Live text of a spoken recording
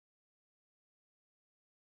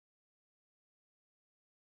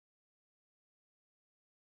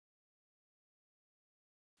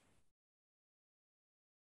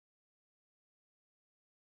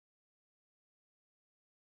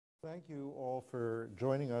Thank you all for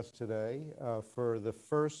joining us today for the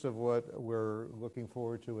first of what we're looking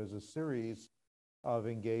forward to as a series of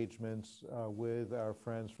engagements with our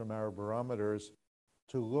friends from Arab Barometers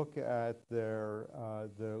to look at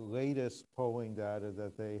the latest polling data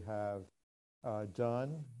that they have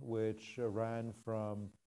done, which ran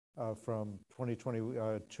from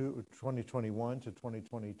 2021 to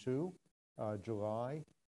 2022, July.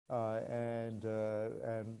 And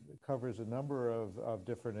covers a number of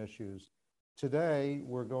different issues. Today,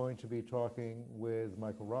 we're going to be talking with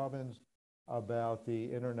Michael Robbins about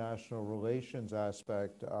the international relations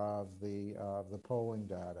aspect of the polling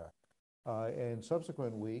data. In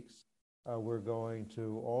subsequent weeks, we're going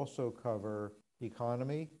to also cover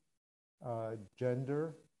economy,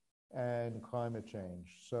 gender, and climate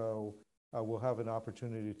change. So we'll have an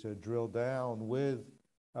opportunity to drill down with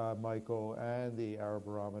Michael and the Arab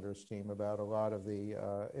Barometers team about a lot of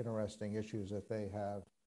the interesting issues that they have,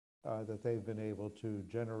 that they've been able to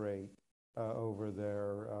generate over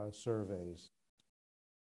their surveys.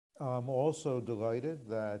 I'm also delighted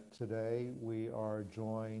that today we are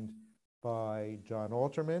joined by John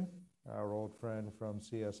Alterman, our old friend from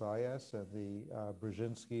CSIS and the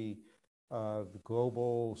Brzezinski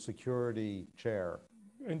Global Security Chair.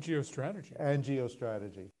 And geostrategy. And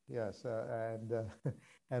geostrategy, yes.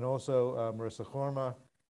 And also Marissa Khorma,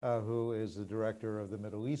 who is the director of the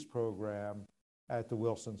Middle East program at the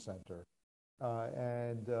Wilson Center.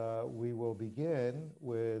 And we will begin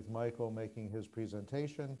with Michael making his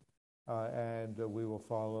presentation, and we will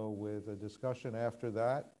follow with a discussion after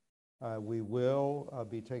that. We will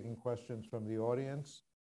be taking questions from the audience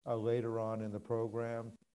later on in the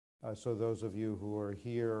program. So those of you who are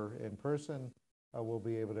here in person will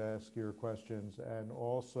be able to ask your questions, and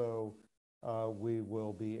also we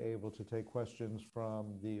will be able to take questions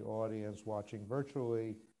from the audience watching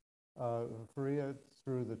virtually, Faria,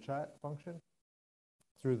 through the chat function?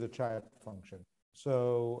 Through the chat function.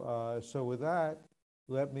 So with that,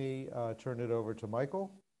 let me turn it over to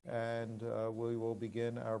Michael, and we will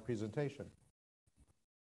begin our presentation.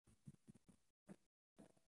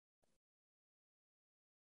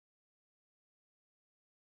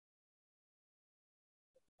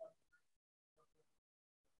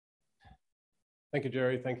 Thank you,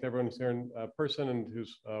 Jerry. Thank you to everyone who's here in person and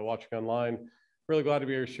who's watching online. Really glad to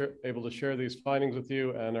be able to share these findings with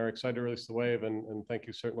you, and are excited to release the wave. And thank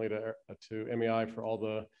you certainly to MEI for all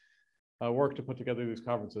the work to put together these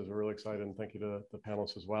conferences. We're really excited, and thank you to the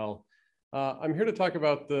panelists as well. I'm here to talk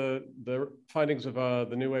about the findings of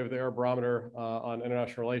the new wave of the Arab Barometer on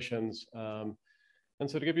international relations. And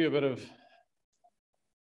so to give you a bit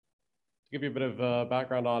of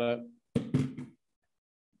background on it.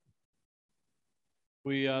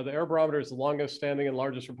 The Arab Barometer is the longest standing and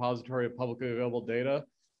largest repository of publicly available data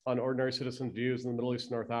on ordinary citizens' views in the Middle East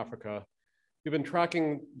and North Africa. We've been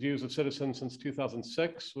tracking views of citizens since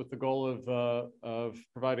 2006 with the goal of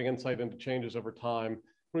providing insight into changes over time.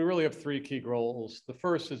 We really have three key goals. The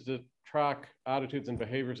first is to track attitudes and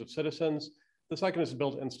behaviors of citizens. The second is to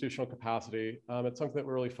build institutional capacity. It's something that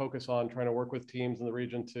we really focus on, trying to work with teams in the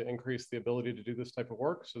region to increase the ability to do this type of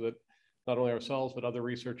work, so that not only ourselves, but other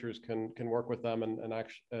researchers can work with them and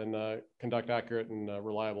conduct accurate and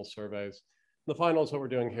reliable surveys. And the final is what we're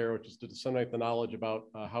doing here, which is to disseminate the knowledge about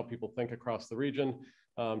how people think across the region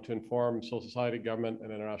to inform civil society, government,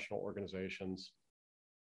 and international organizations.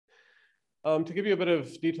 To give you a bit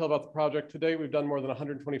of detail about the project, to date, we've done more than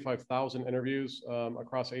 125,000 interviews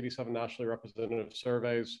across 87 nationally representative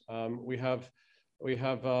surveys. We have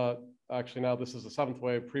actually now this is the 7th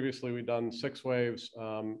wave. Previously, we've done 6 waves,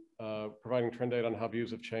 providing trend data on how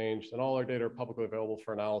views have changed, and all our data are publicly available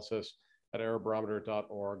for analysis at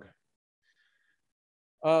arabbarometer.org.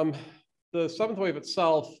 The 7th wave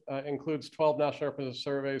itself includes 12 national representative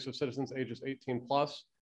surveys of citizens ages 18 plus.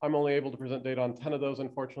 I'm only able to present data on 10 of those,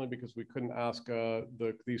 unfortunately, because we couldn't ask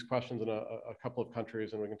these questions in a couple of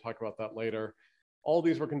countries, and we can talk about that later. All of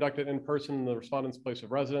these were conducted in person in the respondent's place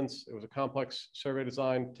of residence. It was a complex survey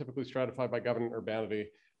design, typically stratified by government urbanity.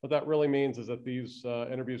 What that really means is that these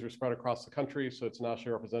interviews were spread across the country, so it's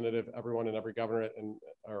nationally representative. Everyone in every governorate,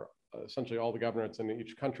 or essentially all the governorates in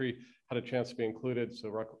each country, had a chance to be included,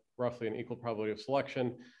 so roughly an equal probability of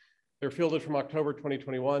selection. They're fielded from October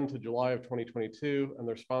 2021 to July of 2022, and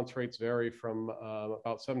their response rates vary from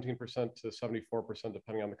about 17% to 74%,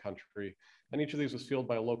 depending on the country. And each of these was fielded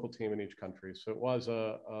by a local team in each country. So it was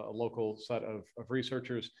a local set of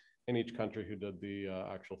researchers in each country who did the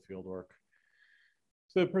actual field work.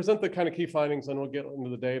 So to present the kind of key findings, and we'll get into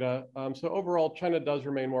the data. So overall, China does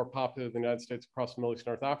remain more popular than the United States across the Middle East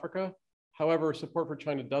and North Africa. However, support for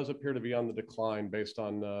China does appear to be on the decline based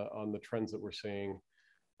on the trends that we're seeing.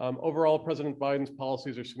 Overall, President Biden's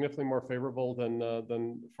policies are significantly more favorable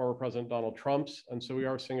than former President Donald Trump's. And so we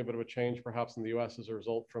are seeing a bit of a change perhaps in the US as a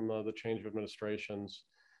result from the change of administrations.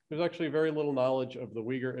 There's actually very little knowledge of the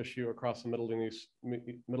Uyghur issue across the Middle East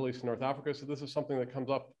and North Africa. So this is something that comes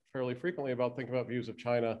up fairly frequently about thinking about views of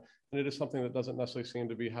China. And it is something that doesn't necessarily seem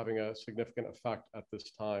to be having a significant effect at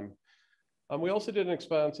this time. We also did an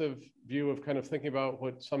expansive view of kind of thinking about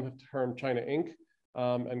what some have termed China Inc.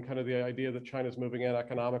 And kind of the idea that China is moving in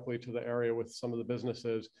economically to the area with some of the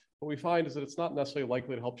businesses. What we find is that it's not necessarily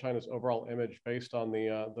likely to help China's overall image based on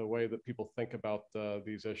the way that people think about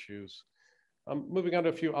these issues. Moving on to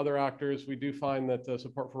a few other actors, we do find that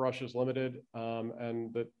support for Russia is limited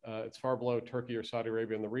and that it's far below Turkey or Saudi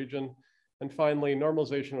Arabia in the region. And finally,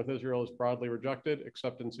 normalization with Israel is broadly rejected,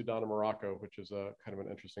 except in Sudan and Morocco, which is a kind of an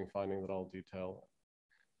interesting finding that I'll detail.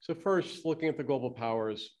 So first, looking at the global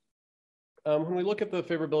powers. When we look at the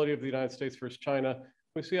favorability of the United States versus China,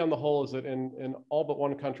 we see on the whole is that in all but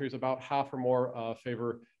one country, about half or more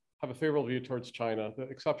have a favorable view towards China. The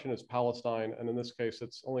exception is Palestine, and in this case,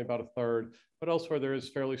 it's only about a third. But elsewhere, there is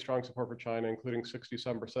fairly strong support for China, including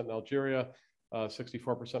 67% in Algeria,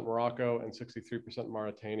 64% in Morocco, and 63% in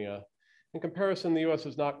Mauritania. In comparison, the U.S.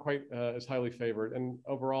 is not quite as highly favored, and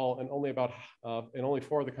overall, and only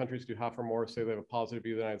 4 of the countries do half or more say they have a positive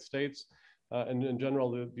view of the United States. And in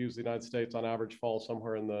general, the views of the United States on average fall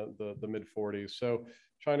somewhere in the mid-40s. So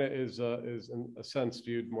China is in a sense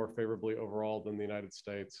viewed more favorably overall than the United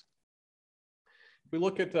States. If we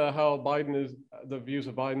look at how the views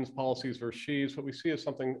of Biden's policies versus Xi's, what we see is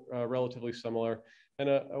something relatively similar. In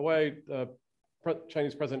a way,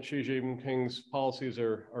 Chinese President Xi Jinping's policies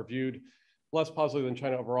are viewed less positively than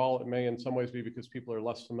China overall. It may in some ways be because people are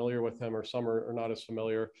less familiar with him or some are not as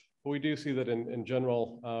familiar. But we do see that in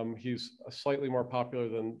general, he's slightly more popular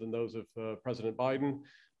than those of President Biden.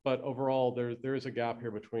 But overall, there is a gap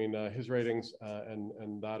here between his ratings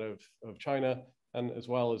and that of China, and as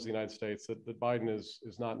well as the United States, that Biden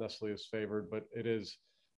is not necessarily as favored, but it is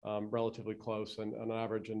relatively close. And on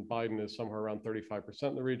average, and Biden is somewhere around 35%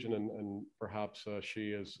 in the region, and perhaps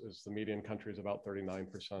Xi is the median country is about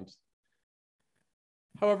 39%.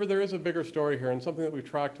 However, there is a bigger story here, and something that we've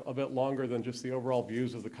tracked a bit longer than just the overall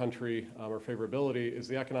views of the country or favorability is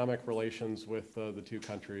the economic relations with the two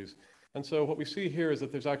countries. And so what we see here is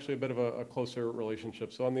that there's actually a bit of a closer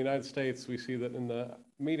relationship. So in the United States, we see that in the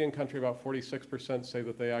median country, about 46% say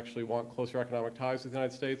that they actually want closer economic ties with the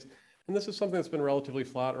United States. And this is something that's been relatively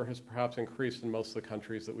flat or has perhaps increased in most of the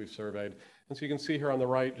countries that we've surveyed. And so you can see here on the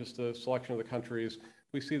right, just a selection of the countries.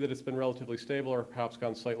 We see that it's been relatively stable or perhaps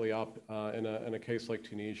gone slightly up in a case like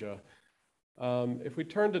Tunisia. If we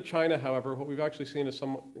turn to China, however, what we've actually seen is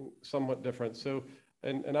somewhat different. So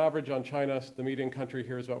an average on China, the median country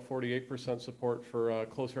here is about 48% support for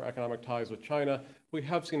closer economic ties with China. We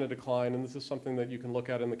have seen a decline, and this is something that you can look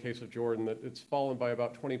at in the case of Jordan, that it's fallen by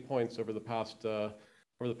about 20 points over the past 3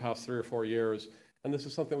 or 4 years. And this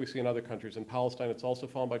is something we see in other countries. In Palestine, it's also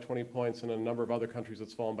fallen by 20 points, and in a number of other countries,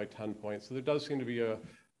 it's fallen by 10 points. So there does seem to be a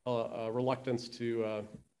reluctance to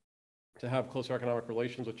have closer economic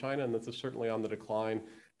relations with China, and this is certainly on the decline,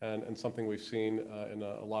 and something we've seen in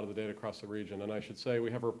a lot of the data across the region. And I should say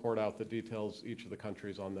we have a report out that details each of the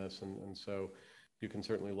countries on this, and so you can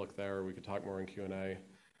certainly look there. We could talk more in Q&A.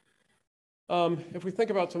 If we think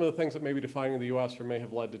about some of the things that may be defining the U.S. or may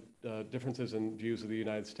have led to differences in views of the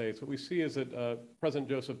United States, what we see is that President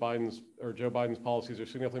Joe Biden's policies are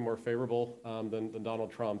significantly more favorable than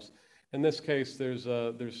Donald Trump's. In this case, there's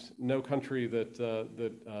no country that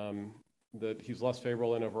he's less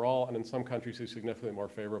favorable in overall, and in some countries he's significantly more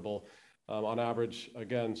favorable. On average,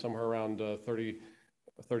 again, somewhere around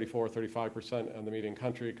 34, 35% in the median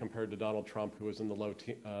country compared to Donald Trump, who was in the low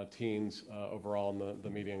teens overall in the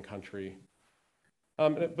median country.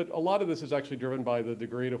 But a lot of this is actually driven by the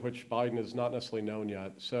degree to which Biden is not necessarily known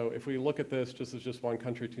yet. So if we look at this just as just one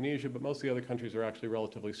country, Tunisia, but most of the other countries are actually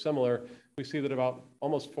relatively similar, we see that about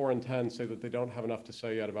almost 4 in 10 say that they don't have enough to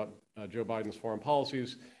say yet about Joe Biden's foreign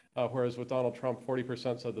policies, whereas with Donald Trump,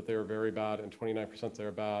 40% said that they were very bad and 29% they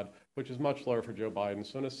were bad, which is much lower for Joe Biden.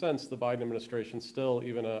 So in a sense, the Biden administration still,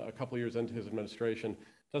 even a couple of years into his administration,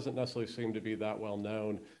 doesn't necessarily seem to be that well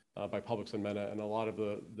known by publics and MENA, and a lot of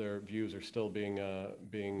their views are still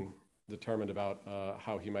being determined about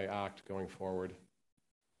how he may act going forward.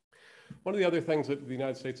 One of the other things that the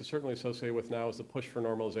United States is certainly associated with now is the push for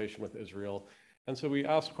normalization with Israel. And so we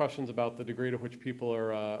asked questions about the degree to which people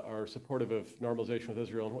are supportive of normalization with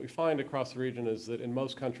Israel. And what we find across the region is that in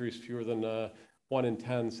most countries, fewer than 1 in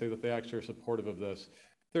 10 say that they actually are supportive of this.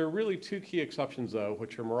 There are really 2 key exceptions, though,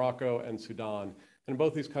 which are Morocco and Sudan. In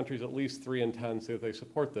both these countries, at least 3 in 10 say that they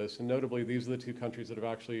support this. And notably, these are the 2 countries that have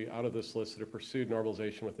actually, out of this list, that have pursued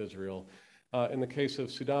normalization with Israel. In the case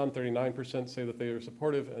of Sudan, 39% say that they are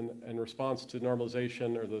supportive, and in response to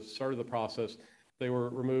normalization or the start of the process, they were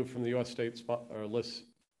removed from the U.S.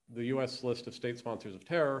 list of state sponsors of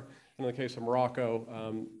terror. And in the case of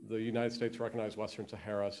Morocco, the United States recognized Western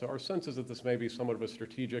Sahara. So our sense is that this may be somewhat of a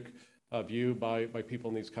strategic view by people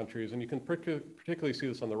in these countries. And you can particularly see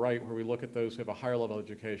this on the right, where we look at those who have a higher level of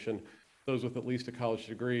education, those with at least a college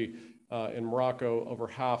degree. In Morocco, over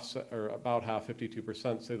half, or about half,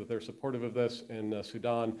 52%, say that they're supportive of this. In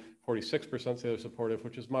Sudan, 46% say they're supportive,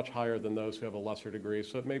 which is much higher than those who have a lesser degree.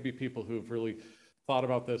 So it may be people who've really thought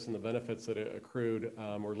about this and the benefits that it accrued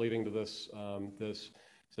or leading to this, this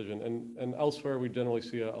decision. And elsewhere, we generally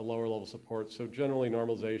see a lower level of support. So generally,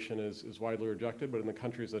 normalization is widely rejected, but in the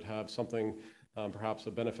countries that have something, perhaps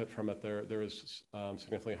a benefit from it, there is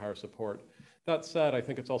significantly higher support. That said, I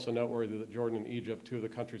think it's also noteworthy that Jordan and Egypt, 2 of the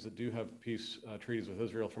countries that do have peace treaties with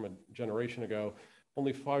Israel from a generation ago,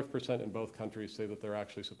 only 5% in both countries say that they're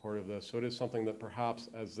actually supportive of this. So it is something that perhaps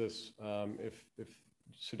as this, if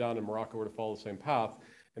Sudan and Morocco were to follow the same path,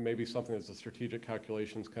 it may be something as the strategic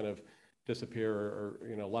calculations kind of disappear or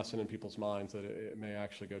lessen in people's minds, that it may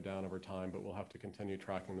actually go down over time, but we'll have to continue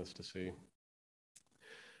tracking this to see.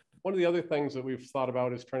 One of the other things that we've thought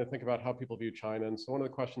about is trying to think about how people view China. And so one of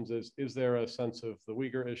the questions is there a sense of the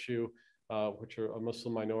Uyghur issue, which are a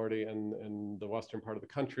Muslim minority in the western part of the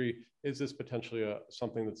country? Is this potentially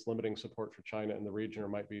something that's limiting support for China in the region, or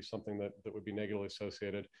might be something that would be negatively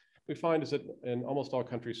associated? We find is that in almost all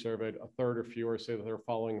countries surveyed, 1/3 or fewer say that they're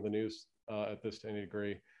following the news at this to any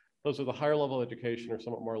degree. Those with a higher level of education are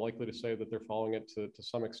somewhat more likely to say that they're following it to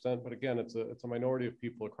some extent. But again, it's a minority of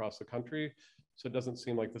people across the country. So it doesn't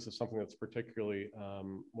seem like this is something that's particularly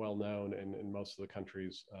well known in most of the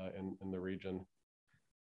countries in the region.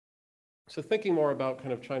 So thinking more about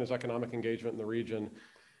kind of China's economic engagement in the region,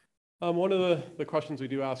 one of the questions we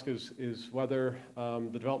do ask is whether the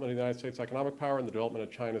development of the United States' economic power and the development of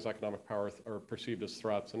China's economic power are perceived as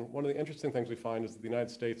threats. And one of the interesting things we find is that the United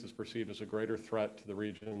States is perceived as a greater threat to the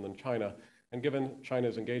region than China. And given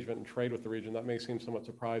China's engagement and trade with the region, that may seem somewhat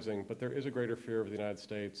surprising, but there is a greater fear of the United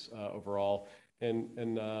States overall. And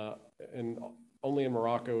only in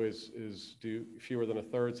Morocco do fewer than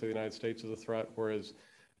 1/3 say the United States is a threat, whereas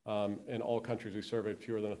in all countries we surveyed,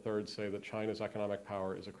 fewer than 1/3 say that China's economic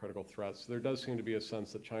power is a critical threat. So there does seem to be a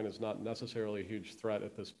sense that China is not necessarily a huge threat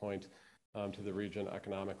at this point to the region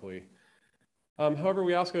economically. However,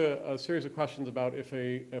 we ask a series of questions about if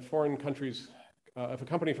a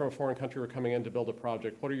company from a foreign country were coming in to build a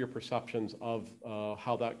project, what are your perceptions of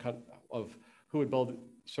of who would build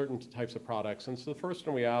certain types of products? And so the first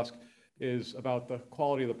one we ask is about the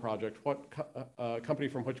quality of the project. What company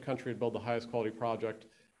from which country would build the highest quality project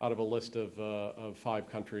out of a list of 5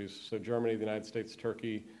 countries? So Germany, the United States,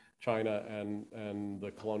 Turkey, China, and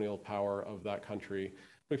the colonial power of that country.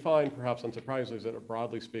 We find, perhaps unsurprisingly, that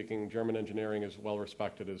broadly speaking, German engineering is well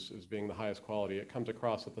respected as being the highest quality. It comes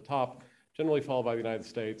across at the top, generally followed by the United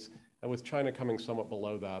States, and with China coming somewhat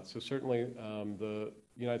below that. So certainly the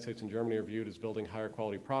United States and Germany are viewed as building higher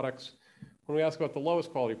quality products. When we ask about the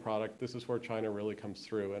lowest quality product, this is where China really comes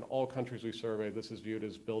through. In all countries we survey, this is viewed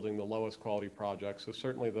as building the lowest quality projects. So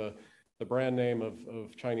certainly the brand name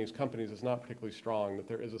of Chinese companies is not particularly strong, that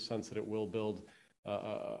there is a sense that it will build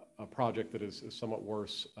a project that is somewhat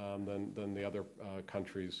worse than the other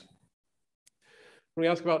countries. When we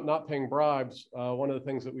ask about not paying bribes, one of the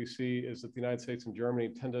things that we see is that the United States and Germany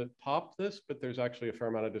tend to top this, but there's actually a fair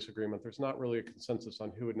amount of disagreement. There's not really a consensus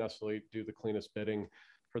on who would necessarily do the cleanest bidding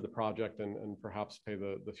for the project and perhaps pay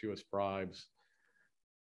the fewest bribes.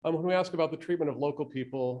 When we ask about the treatment of local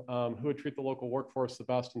people, who would treat the local workforce the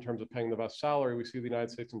best in terms of paying the best salary, we see the United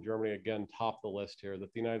States and Germany again top the list here,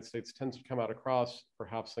 that the United States tends to come out across,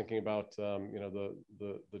 perhaps thinking about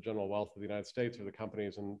the general wealth of the United States or the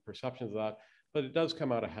companies and perceptions of that, but it does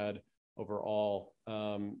come out ahead overall,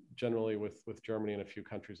 generally with Germany and a few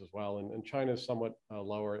countries as well. And China is somewhat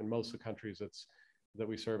lower. In most of the countries that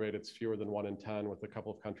we surveyed, it's fewer than 1 in 10, with a couple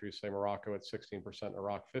of countries, say Morocco at 16%,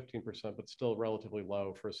 Iraq 15%, but still relatively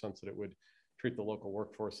low for a sense that it would treat the local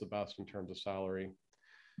workforce the best in terms of salary.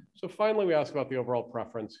 So finally, we ask about the overall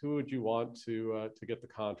preference. Who would you want to get the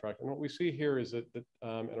contract? And what we see here is that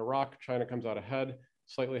in Iraq, China comes out ahead,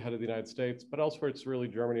 slightly ahead of the United States, but elsewhere it's really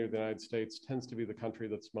Germany or the United States tends to be the country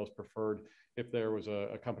that's most preferred if there was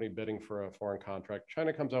a company bidding for a foreign contract.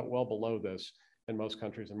 China comes out well below this in most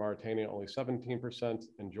countries. In Mauritania, only 17%,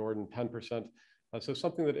 in Jordan, 10%. So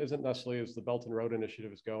something that isn't necessarily as the Belt and Road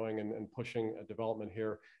Initiative is going and pushing a development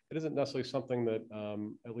here, it isn't necessarily something that,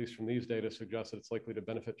 at least from these data, suggests that it's likely to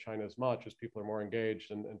benefit China as much as people are more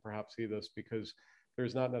engaged and perhaps see this because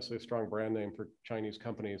there's not necessarily a strong brand name for Chinese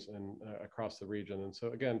companies across the region. And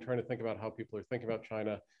so again, trying to think about how people are thinking about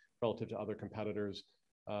China relative to other competitors,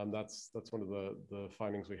 that's one of the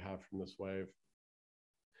findings we have from this wave.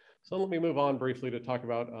 So let me move on briefly to talk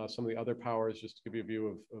about some of the other powers, just to give you a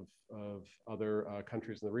view of other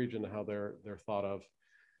countries in the region and how they're thought of.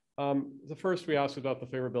 The first we asked about the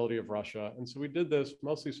favorability of Russia. And so we did this,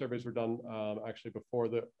 most of these surveys were done actually before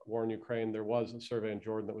the war in Ukraine. There was a survey in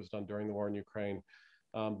Jordan that was done during the war in Ukraine.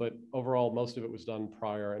 But overall, most of it was done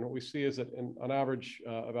prior. And what we see is that on average,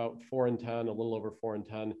 about 4 in 10, a little over 4 in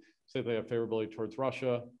 10, say they have favorability towards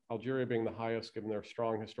Russia. Algeria being the highest, given their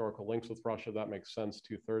strong historical links with Russia, that makes sense,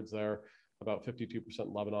 2/3 there, about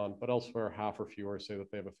 52% Lebanon, but elsewhere, half or fewer say that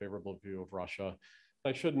they have a favorable view of Russia.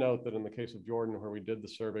 I should note that in the case of Jordan, where we did the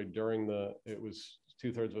survey it was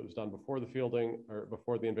 2/3 of it was done before the fielding or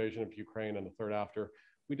before the invasion of Ukraine and a third after.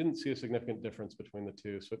 We didn't see a significant difference between the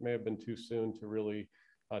two. So it may have been too soon to really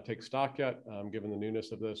take stock yet, given the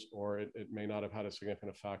newness of this, or it may not have had a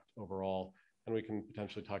significant effect overall. And we can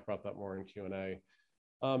potentially talk about that more in Q&A.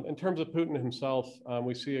 In terms of Putin himself,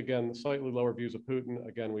 we see, again, slightly lower views of Putin.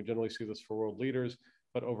 Again, we generally see this for world leaders,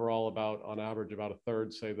 but overall, on average, about a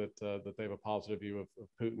third say that they have a positive view of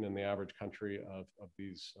Putin in the average country of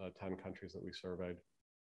these 10 countries that we surveyed.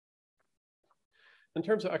 In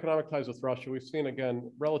terms of economic ties with Russia, we've seen,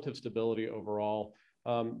 again, relative stability overall.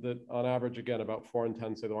 That on average, again, about 4 in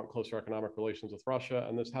 10 say they want closer economic relations with Russia.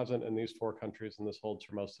 And this hasn't, in these 4 countries, and this holds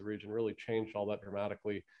for most of the region, really changed all that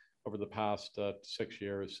dramatically over the past 6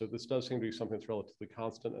 years. So this does seem to be something that's relatively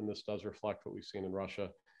constant, and this does reflect what we've seen in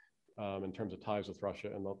Russia in terms of ties with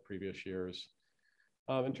Russia in the previous years.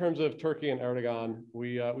 In terms of Turkey and Erdogan,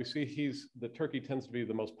 we see that Turkey tends to be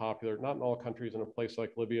the most popular, not in all countries. In a place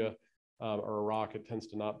like Libya, or Iraq, it tends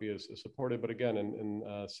to not be as supported. But again, in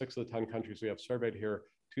 6 of the 10 countries we have surveyed here,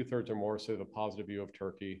 2/3 or more say the positive view of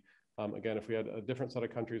Turkey. Again, if we had a different set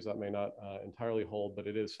of countries, that may not entirely hold, but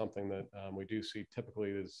it is something that we do see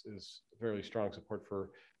typically is very strong support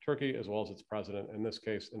for Turkey as well as its president. In this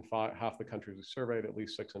case, in half the countries we surveyed, at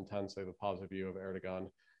least 6 in 10 say the positive view of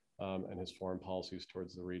Erdogan and his foreign policies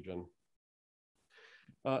towards the region.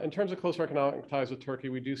 In terms of closer economic ties with Turkey,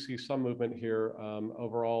 we do see some movement here.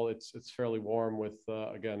 Overall, it's fairly warm with,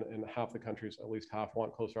 again, in half the countries, at least half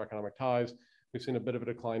want closer economic ties. We've seen a bit of a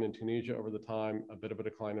decline in Tunisia over the time, a bit of a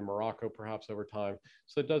decline in Morocco perhaps over time.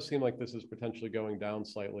 So it does seem like this is potentially going down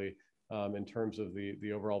slightly in terms of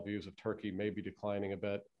the overall views of Turkey, maybe declining a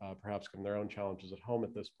bit, perhaps given their own challenges at home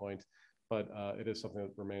at this point. But it is something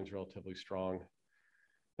that remains relatively strong.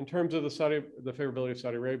 In terms of the favorability of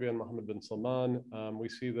Saudi Arabia and Mohammed bin Salman, we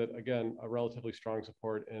see that, again, a relatively strong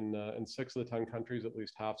support in 6 of the 10 countries. At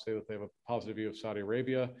least half say that they have a positive view of Saudi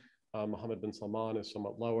Arabia. Mohammed bin Salman is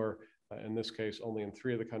somewhat lower. In this case, only in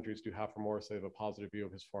 3 of the countries do half or more say they have a positive view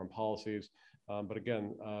of his foreign policies. But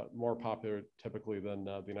again, more popular typically than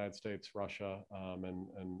the United States, Russia,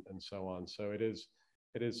 and so on. So it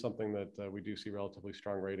is something that we do see relatively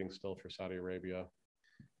strong ratings still for Saudi Arabia.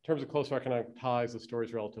 In terms of closer economic ties, the story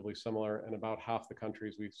is relatively similar. In about half the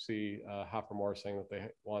countries, we see half or more saying that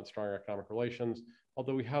they want stronger economic relations,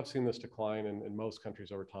 although we have seen this decline in most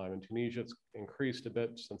countries over time. In Tunisia, it's increased a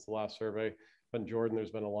bit since the last survey, but in Jordan, there's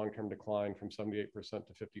been a long-term decline from 78%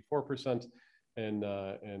 to 54%. In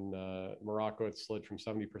Morocco, it's slid from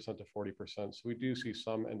 70% to 40%. So we do see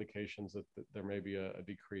some indications that there may be a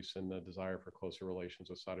decrease in the desire for closer relations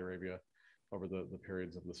with Saudi Arabia over the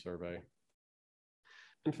periods of the survey.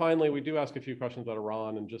 And finally, we do ask a few questions about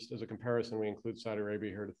Iran, and just as a comparison, we include Saudi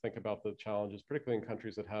Arabia here to think about the challenges, particularly in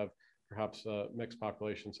countries that have perhaps mixed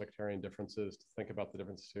population, sectarian differences, to think about the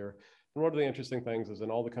differences here. And one of the interesting things is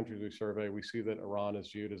in all the countries we survey, we see that Iran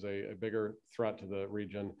is viewed as a bigger threat to the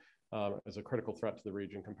region, as a critical threat to the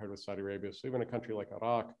region compared with Saudi Arabia. So even a country like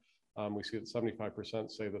Iraq, we see that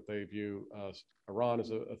 75% say that they view Iran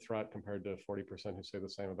as a threat compared to 40% who say the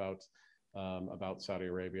same about Saudi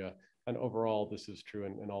Arabia. And overall, this is true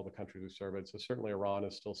in all the countries we surveyed. So certainly Iran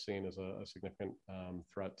is still seen as a significant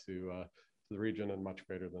threat to the region and much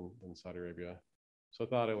greater than Saudi Arabia. So with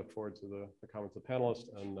that, I look forward to the comments of the panelists,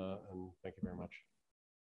 and thank you very much.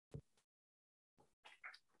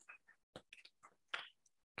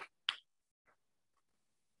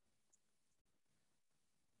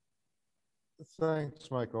 Thanks,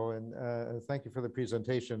 Michael, and thank you for the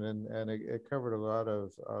presentation. And it covered a lot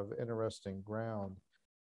of interesting ground.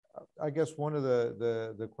 I guess one of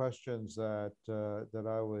the questions that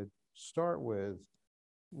I would start with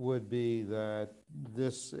would be that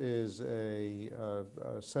this is a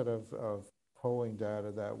set of polling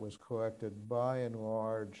data that was collected by and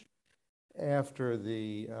large after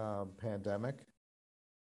the pandemic,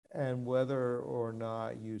 and whether or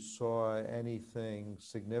not you saw anything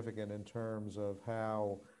significant in terms of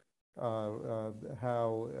how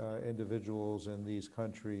individuals in these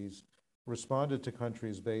countries responded to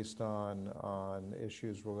countries based on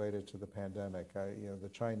issues related to the pandemic. The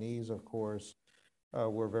Chinese, of course,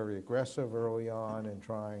 were very aggressive early on in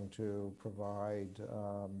trying to provide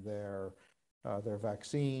their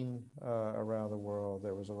vaccine around the world.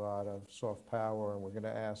 There was a lot of soft power, and we're going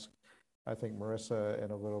to ask, I think, Marissa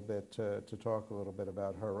in a little bit to talk a little bit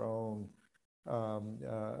about her own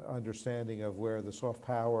understanding of where the soft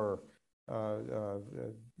power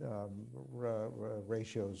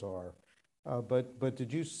ratios are. But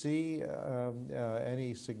did you see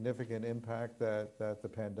any significant impact that the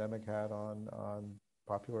pandemic had on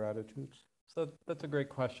popular attitudes? So that's a great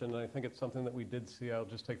question. And I think it's something that we did see. I'll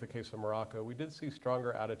just take the case of Morocco. We did see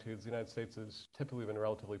stronger attitudes. The United States has typically been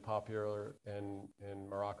relatively popular in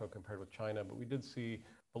Morocco compared with China, but we did see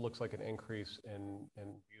what looks like an increase in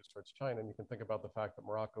views towards China. And you can think about the fact that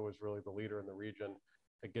Morocco was really the leader in the region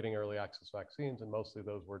at getting early access vaccines, and mostly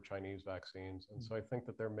those were Chinese vaccines. And so I think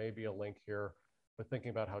that there may be a link here with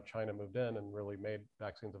thinking about how China moved in and really made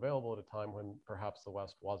vaccines available at a time when perhaps the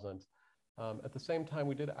West wasn't. At the same time,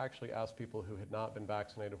 we did actually ask people who had not been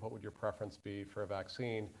vaccinated, what would your preference be for a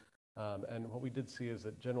vaccine? And what we did see is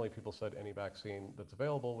that generally people said any vaccine that's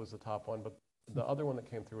available was the top one, but the other one that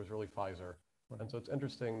came through was really Pfizer. And so it's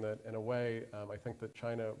interesting that in a way, I think that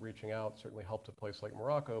China reaching out certainly helped a place like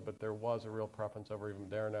Morocco, but there was a real preference over even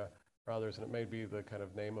Moderna or others, and it may be the kind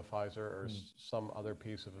of name of Pfizer or some other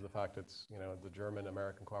piece of the fact it's, the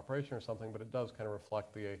German-American cooperation or something, but it does kind of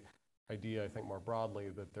reflect the idea, I think, more broadly,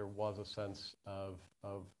 that there was a sense of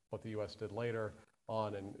what the U.S. did later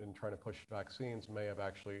on in trying to push vaccines may have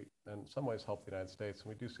actually, in some ways, helped the United States. And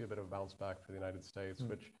we do see a bit of a bounce back for the United States,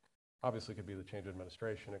 which obviously could be the change of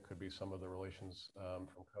administration. It could be some of the relations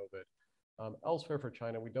from COVID. Elsewhere for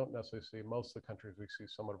China, we don't necessarily see, most of the countries, we see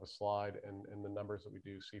somewhat of a slide in the numbers that we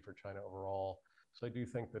do see for China overall. So I do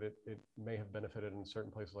think that it may have benefited in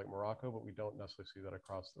certain places like Morocco, but we don't necessarily see that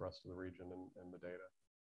across the rest of the region in the data.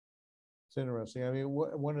 It's interesting. I mean,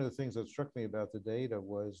 one of the things that struck me about the data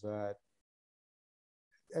was that,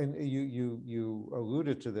 and you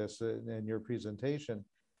alluded to this in your presentation,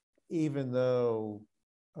 even though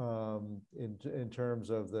in terms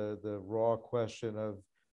of the raw question of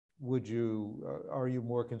are you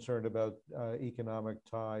more concerned about economic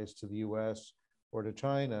ties to the U.S. or to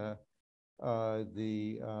China,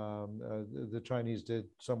 the Chinese did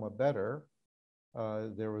somewhat better.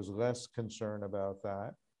 There was less concern about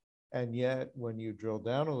that. And yet, when you drill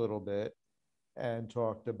down a little bit and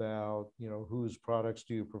talked about, whose products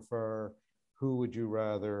do you prefer, who would you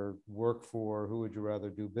rather work for, who would you rather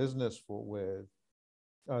do business with,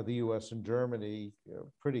 the U.S. and Germany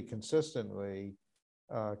pretty consistently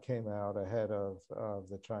came out ahead of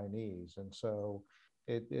the Chinese. And so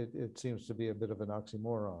it seems to be a bit of an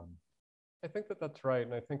oxymoron. I think that that's right.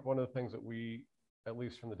 And I think one of the things that we, at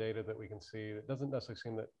least from the data that we can see, it doesn't necessarily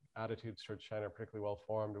seem that attitudes towards China are particularly well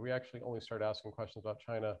formed. We actually only started asking questions about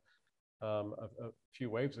China a few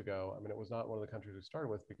waves ago. I mean, it was not one of the countries we started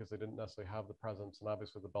with because they didn't necessarily have the presence. And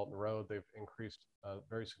obviously the Belt and Road, they've increased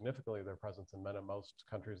very significantly their presence in many. Most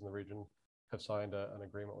countries in the region have signed an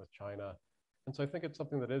agreement with China. And so I think it's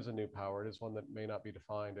something that is a new power. It is one that may not be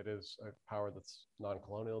defined. It is a power that's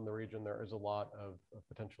non-colonial in the region. There is a lot of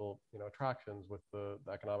potential, attractions with the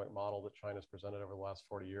economic model that China's presented over the last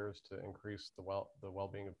 40 years to increase the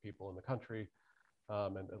well-being of people in the country,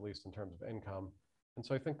 and at least in terms of income. And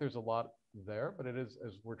so I think there's a lot there, but it is,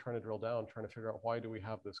 as we're trying to drill down, trying to figure out why do we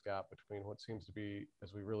have this gap between what seems to be,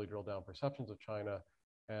 as we really drill down, perceptions of China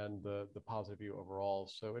and the positive view overall.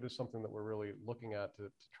 So it is something that we're really looking at to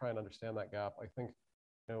try and understand that gap. I think,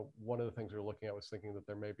 one of the things we were looking at was thinking that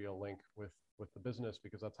there may be a link with the business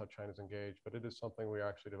because that's how China's engaged, but it is something we're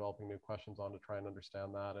actually developing new questions on to try and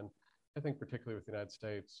understand that. And I think particularly with the United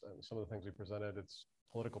States, some of the things we presented, its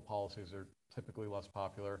political policies are typically less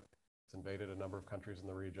popular. It's invaded a number of countries in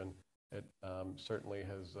the region. It certainly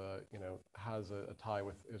has, has a tie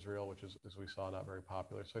with Israel, which is, as we saw, not very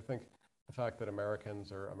popular. So I think the fact that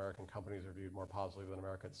Americans or American companies are viewed more positively than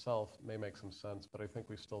America itself may make some sense, but I think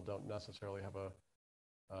we still don't necessarily have a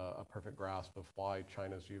perfect grasp of why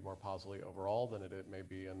China's viewed more positively overall than it may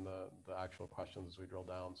be in the actual questions as we drill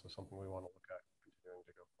down. So something we want to look at continuing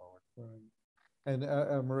to go forward. Right. And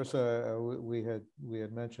Marissa, we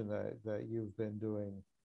had mentioned that you've been doing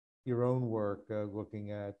your own work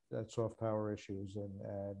looking at soft power issues and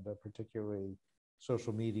particularly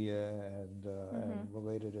social media and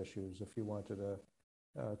related issues, if you wanted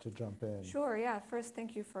to jump in. Sure, yeah. First,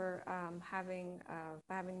 thank you for having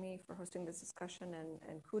me, for hosting this discussion,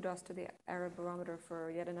 and kudos to the Arab Barometer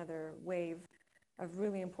for yet another wave of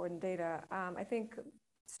really important data. I think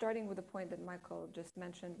starting with the point that Michael just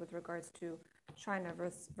mentioned with regards to China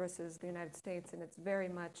versus the United States, and it's very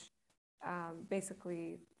much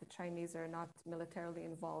basically the Chinese are not militarily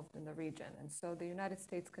involved in the region. And so the United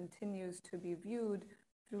States continues to be viewed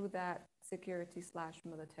through that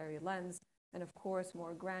security/military lens. And of course,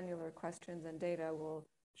 more granular questions and data will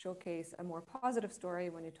showcase a more positive story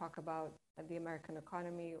when you talk about the American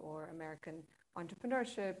economy or American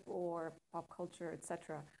entrepreneurship or pop culture, et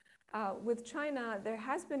cetera. With China, there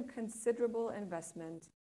has been considerable investment,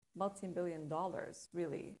 multi-billion dollars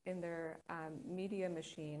really, in their media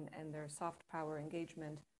machine and their soft power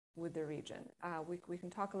engagement with the region. We can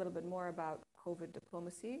talk a little bit more about COVID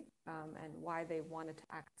diplomacy and why they wanted to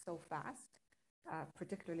act so fast,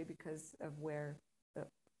 particularly because of where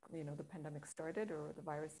the pandemic started or the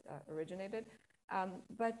virus originated.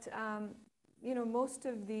 Most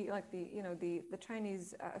of the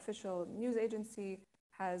Chinese official news agency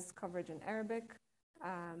has coverage in Arabic.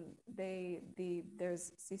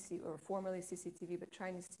 There's formerly CCTV, but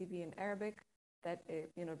Chinese TV in Arabic that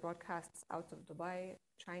broadcasts out of Dubai.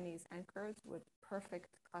 Chinese anchors with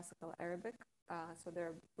perfect classical Arabic, so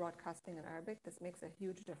they're broadcasting in Arabic. This makes a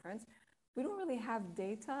huge difference. We don't really have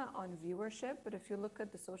data on viewership, but if you look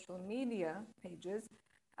at the social media pages,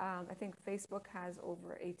 I think Facebook has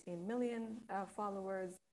over 18 million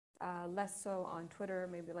followers, less so on Twitter,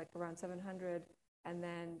 maybe like around 700. And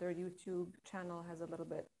then their YouTube channel has a little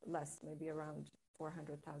bit less, maybe around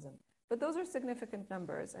 400,000. But those are significant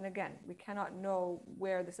numbers. And again, we cannot know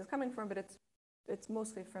where this is coming from, but it's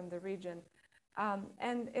mostly from the region.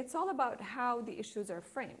 And it's all about how the issues are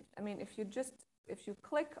framed. I mean, if you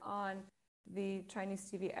click on the Chinese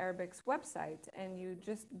TV Arabic's website and you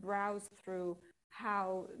just browse through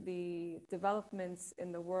how the developments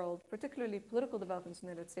in the world, particularly political developments in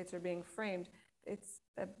the United States, are being framed, it's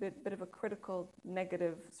a bit of a critical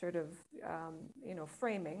negative sort of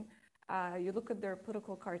framing. You look at their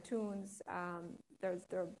political cartoons, there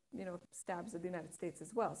are stabs at the United States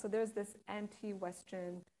as well. So there's this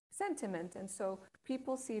anti-Western sentiment, and so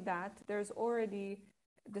people see that there's already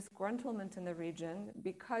disgruntlement in the region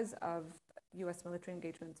because of U.S. military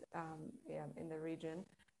engagement in the region,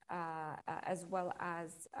 as well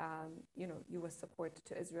as U.S. support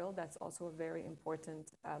to Israel. That's also a very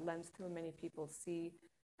important lens through many people see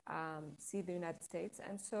the United States.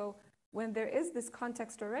 And so when there is this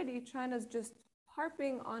context already, China's just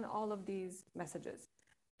harping on all of these messages.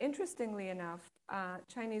 Interestingly enough,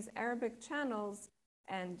 Chinese Arabic channels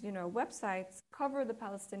and websites cover the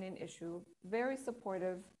Palestinian issue, very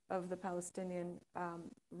supportive of the Palestinian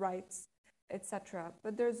rights, etc.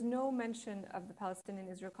 But there's no mention of the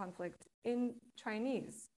Palestinian-Israel conflict in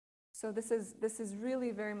Chinese. So this is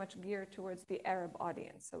really very much geared towards the Arab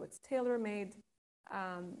audience. So it's tailor-made.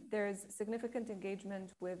 There's significant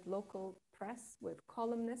engagement with local press, with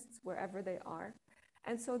columnists, wherever they are.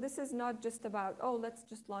 And so this is not just about, let's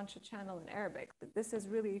just launch a channel in Arabic. This is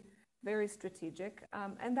really very strategic.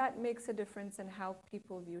 And that makes a difference in how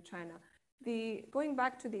people view China. Going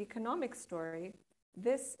back to the economic story,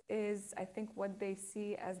 this is, I think, what they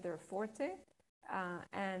see as their forte.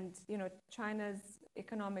 And China's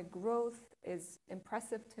economic growth is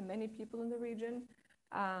impressive to many people in the region.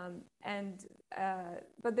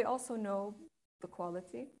 But they also know the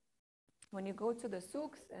quality. When you go to the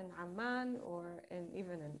souks in Amman or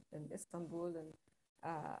even in Istanbul, and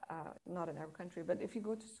not an Arab country, but if you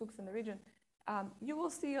go to souks in the region, you will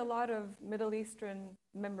see a lot of Middle Eastern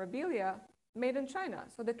memorabilia made in China.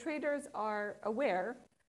 So the traders are aware.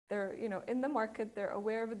 They're in the market. They're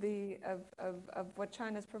aware of what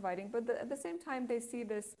China is providing. But at the same time, they see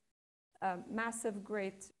this massive,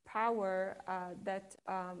 great power that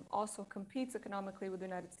also competes economically with the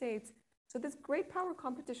United States. So this great power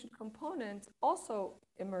competition component also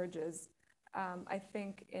emerges, I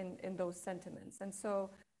think, in those sentiments. And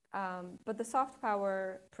so, but the soft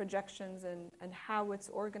power projections and how it's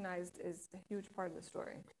organized is a huge part of the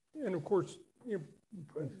story. And of course,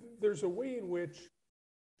 there's a way in which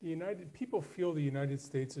people feel the United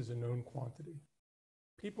States is a known quantity.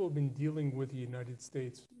 People have been dealing with the United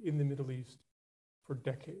States in the Middle East for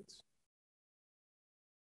decades.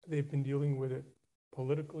 They've been dealing with it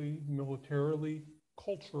politically, militarily,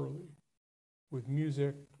 culturally, with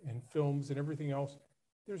music and films and everything else.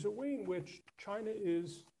 There's a way in which China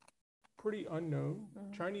is pretty unknown.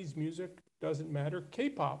 Mm-hmm. Chinese music doesn't matter.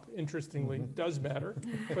 K-pop, interestingly, does matter,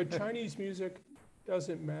 but Chinese music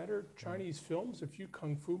doesn't matter. Chinese films, a few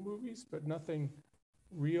kung fu movies, but nothing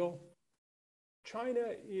real. China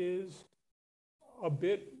is a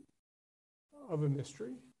bit of a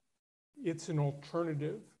mystery. It's an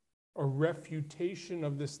alternative, a refutation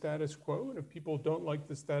of the status quo. And if people don't like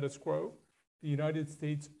the status quo, the United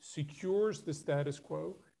States secures the status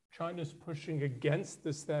quo. China's pushing against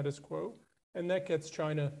the status quo, and that gets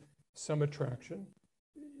China some attraction.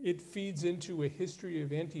 It feeds into a history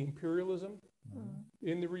of anti-imperialism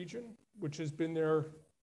in the region, which has been there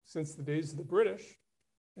since the days of the British,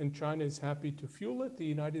 and China is happy to fuel it. The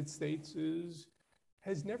United States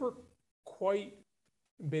has never quite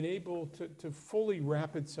been able to fully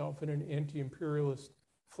wrap itself in an anti-imperialist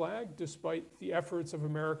flag, despite the efforts of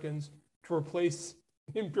Americans to replace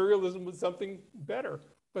imperialism with something better.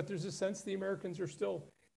 But there's a sense the Americans are still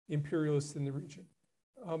imperialists in the region.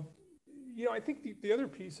 I think the other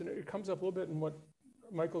piece, and it comes up a little bit in what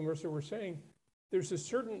Michael and Mercer were saying, there's a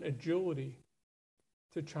certain agility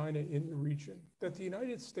to China in the region that the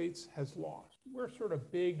United States has lost. We're sort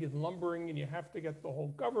of big and lumbering, and you have to get the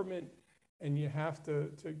whole government, and you have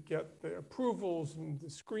to get the approvals and the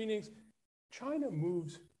screenings. China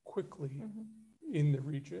moves quickly in the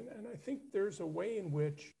region, and I think there's a way in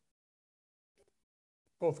which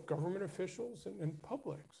both government officials and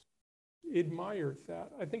publics admire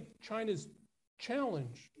that. I think China's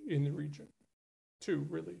challenge in the region, two,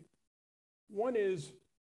 really. One is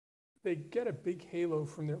they get a big halo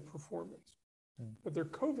from their performance, but their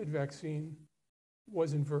COVID vaccine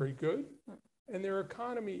wasn't very good, and their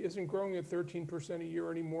economy isn't growing at 13% a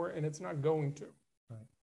year anymore, and it's not going to. Right.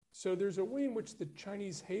 So there's a way in which the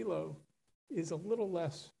Chinese halo is a little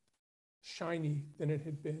less shiny than it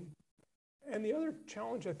had been. And the other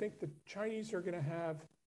challenge I think the Chinese are going to have,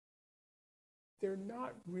 they're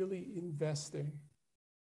not really investing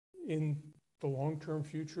in the long-term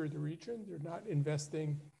future of the region. They're not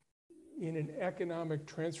investing in an economic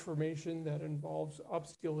transformation that involves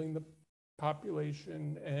upskilling the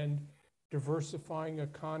population and diversifying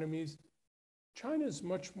economies. China's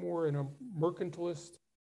much more in a mercantilist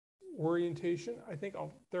orientation. I think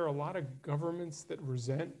there are a lot of governments that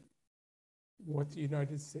resent what the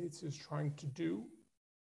United States is trying to do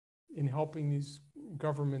in helping these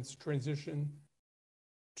governments transition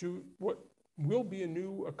to what will be a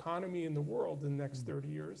new economy in the world in the next 30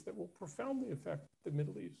 years that will profoundly affect the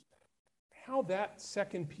Middle East. How that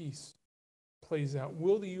second piece plays out,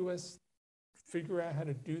 will the US figure out how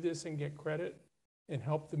to do this and get credit and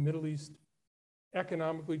help the Middle East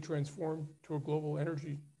economically transform to a global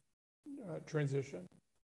energy transition?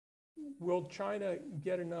 Will China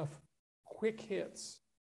get enough quick hits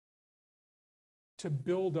to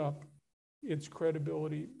build up its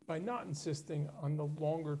credibility by not insisting on the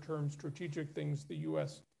longer term strategic things the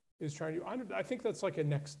US is trying to do? I think that's like a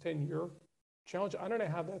next 10-year challenge. I don't know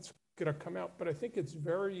how that's going to come out, but I think it's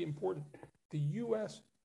very important. The US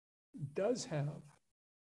does have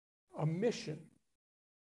a mission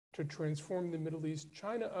to transform the Middle East.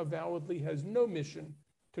 China avowedly has no mission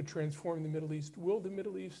to transform the Middle East. Will the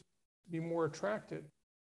Middle East be more attracted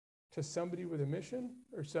to somebody with a mission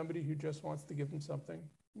or somebody who just wants to give them something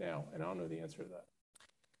now? And I don't know the answer to that.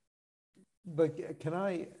 But can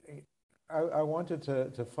I wanted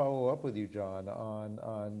to follow up with you, John,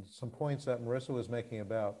 on some points that Marissa was making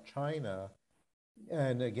about China.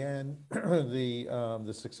 And again,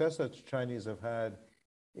 the success that the Chinese have had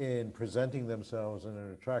in presenting themselves in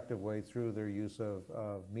an attractive way through their use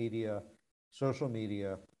of media, social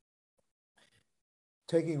media.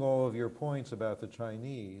 Taking all of your points about the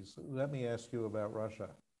Chinese, let me ask you about Russia.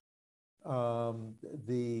 Now,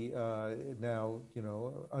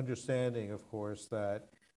 understanding, of course, that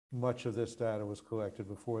much of this data was collected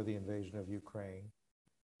before the invasion of Ukraine.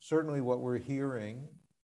 Certainly what we're hearing,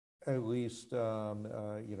 at least, in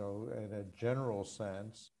a general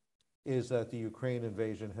sense, is that the Ukraine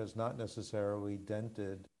invasion has not necessarily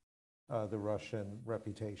dented the Russian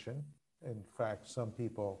reputation. In fact, some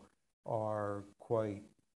people are quite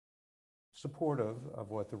supportive of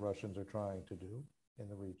what the Russians are trying to do in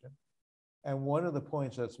the region. And one of the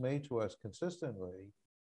points that's made to us consistently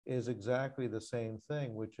is exactly the same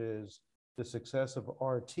thing, which is the success of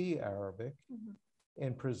RT Arabic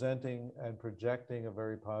in presenting and projecting a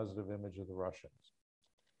very positive image of the Russians.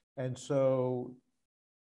 And so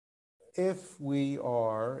if we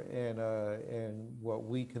are in what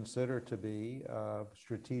we consider to be a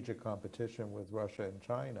strategic competition with Russia and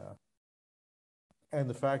China, and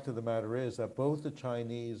the fact of the matter is that both the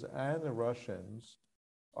Chinese and the Russians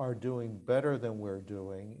are doing better than we're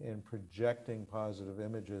doing in projecting positive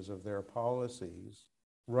images of their policies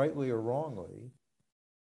rightly or wrongly,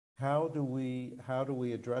 how do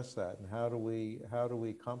we address that, and how do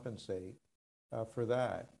we compensate for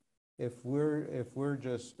that? If we're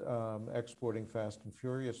just exporting Fast and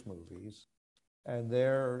Furious movies, and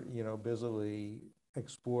they're busily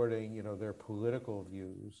exporting their political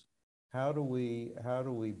views, how do we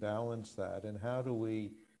balance that, and how do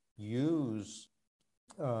we use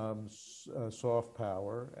soft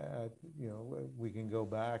power? We can go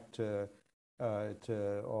back to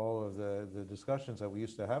all of the discussions that we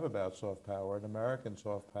used to have about soft power and American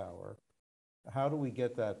soft power. How do we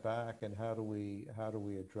get that back, and how do we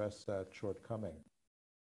address that shortcoming?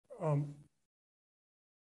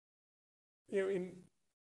 In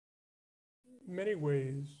many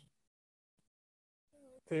ways,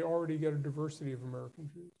 they already get a diversity of American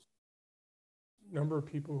views. Number of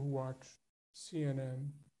people who watch CNN,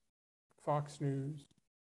 Fox News.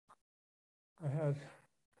 I had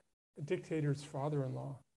a dictator's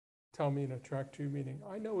father-in-law tell me in a Track 2 meeting,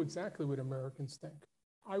 I know exactly what Americans think.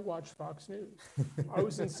 I watch Fox News. I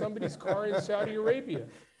was in somebody's car in Saudi Arabia.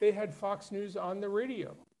 They had Fox News on the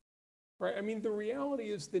radio, right? I mean, the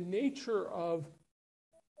reality is the nature of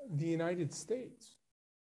the United States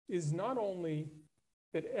is not only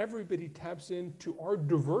that everybody taps into our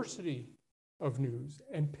diversity of news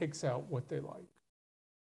and picks out what they like,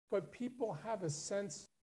 but people have a sense,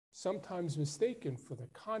 sometimes mistaken for the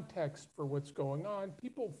context for what's going on.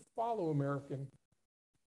 People follow American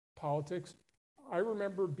politics. I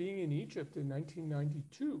remember being in Egypt in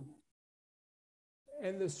 1992,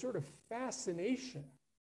 and the sort of fascination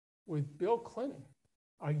with Bill Clinton,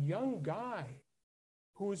 a young guy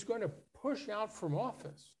who was going to push out from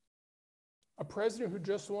office a president who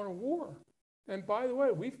just won a war. And by the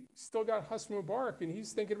way, we've still got Hosni Mubarak, and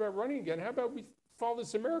he's thinking about running again. How about we follow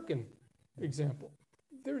this American example?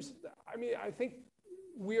 I think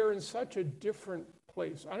we are in such a different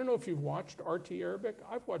place. I don't know if you've watched RT Arabic.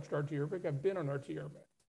 I've watched RT Arabic. I've been on RT Arabic.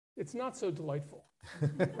 It's not so delightful,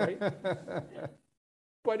 right?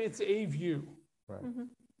 But it's a view. Right. Mm-hmm.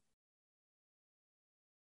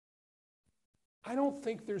 I don't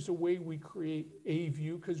think there's a way we create a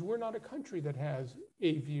view, because we're not a country that has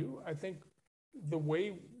a view. I think the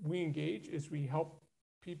way we engage is we help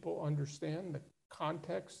people understand the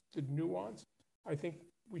context, the nuance. I think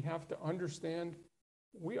we have to understand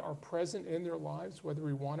we are present in their lives, whether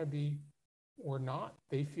we want to be or not.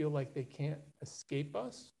 They feel like they can't escape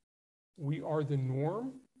us. We are the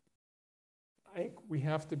norm. I think we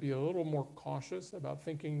have to be a little more cautious about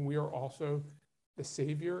thinking we are also the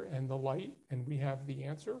savior and the light, and we have the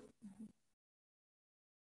answer. Mm-hmm.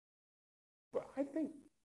 But I think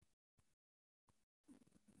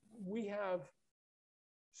we have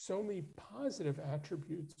so many positive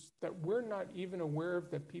attributes that we're not even aware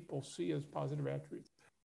of that people see as positive attributes.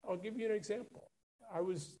 I'll give you an example. I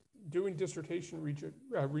was doing dissertation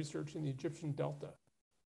research in the Egyptian Delta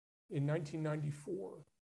in 1994.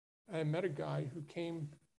 I met a guy who came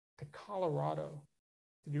to Colorado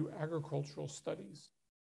to do agricultural studies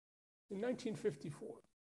in 1954.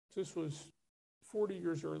 So this was 40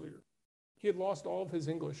 years earlier. He had lost all of his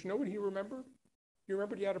English. You know what he remembered? He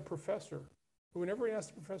remembered he had a professor who, whenever he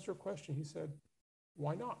asked the professor a question, he said,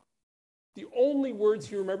 "Why not?" The only words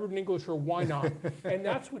he remembered in English are "why not?" And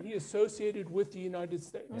that's what he associated with the United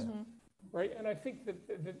States, Mm-hmm. right? And I think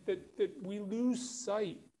that we lose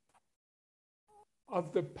sight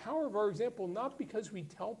of the power of our example, not because we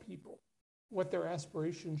tell people what their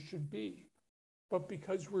aspirations should be, but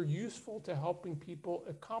because we're useful to helping people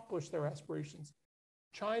accomplish their aspirations.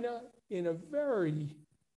 China, in a very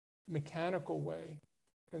mechanical way,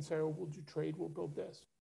 can say, oh, we'll do trade, we'll build this.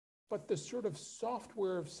 But the sort of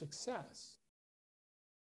software of success,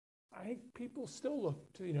 I think people still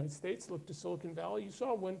look to the United States, look to Silicon Valley. You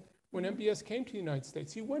saw when MBS came to the United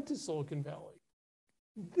States, he went to Silicon Valley.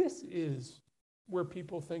 This is where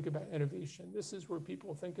people think about innovation. This is where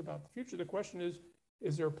people think about the future. The question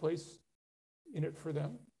is there a place in it for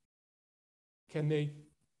them? Can they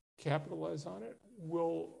capitalize on it?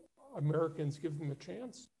 Will Americans give them a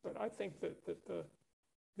chance? But I think that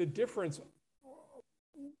the difference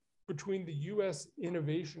between the US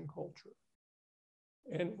innovation culture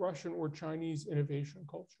and Russian or Chinese innovation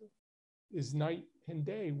culture is night and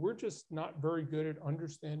day. We're just not very good at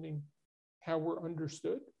understanding how we're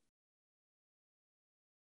understood,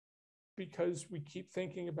 because we keep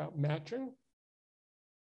thinking about matching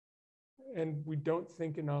and we don't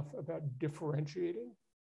think enough about differentiating.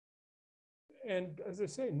 And as I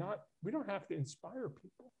say, we don't have to inspire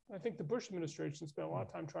people. I think the Bush administration spent a lot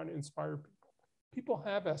of time trying to inspire people. People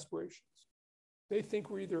have aspirations. They think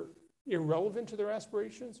we're either irrelevant to their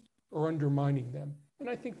aspirations or undermining them. And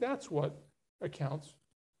I think that's what accounts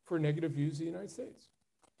for negative views of the United States.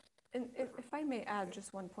 And if I may add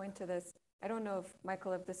just one point to this, I don't know if,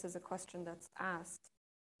 Michael, if this is a question that's asked,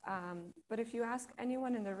 but if you ask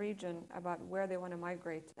anyone in the region about where they want to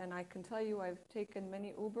migrate, and I can tell you I've taken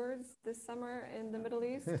many Ubers this summer in the Middle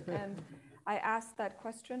East, and I asked that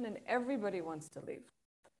question, and everybody wants to leave.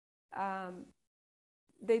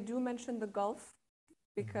 They do mention the Gulf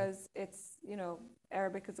because it's, you know,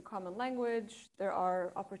 Arabic is a common language. There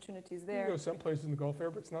are opportunities there. You go someplace in the Gulf,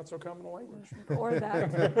 Arabic's not so common a language. Or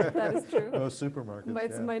that, that is true. Those supermarkets, But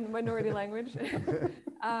it's yeah. minority language.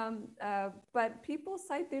 But people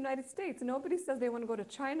cite the United States. Nobody says they want to go to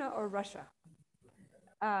China or Russia.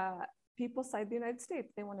 People cite the United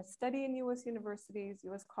States. They want to study in US universities,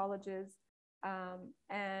 US colleges.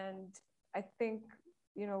 And I think,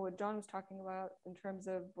 you know, what John was talking about in terms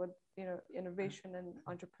of what, you know, innovation and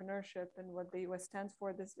entrepreneurship and what the US stands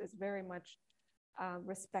for, this is very much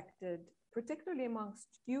respected, particularly amongst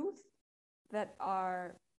youth that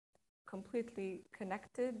are completely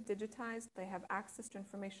connected, digitized. They have access to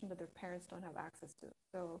information that their parents don't have access to.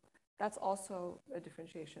 So that's also a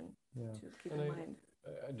differentiation to keep in mind.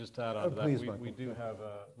 Just to add on to that, please, we do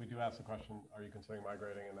ask the question, are you considering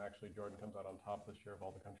migrating? And actually, Jordan comes out on top this year of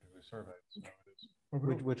all the countries we surveyed. So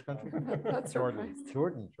it is Which country? That's Jordan.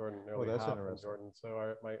 Jordan. Nearly that's half in interesting. Jordan.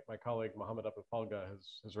 So my colleague Mohammed Abufalga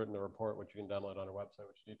has written a report which you can download on our website,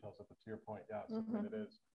 which details it. But to your point, yes, I mean, it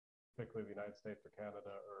is particularly the United States or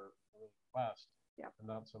Canada or the West, and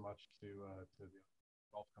not so much to the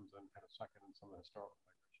Gulf comes in kind of second in some of the historical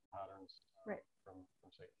migration patterns from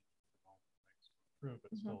say true,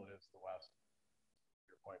 but still it is the West. To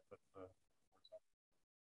your point, but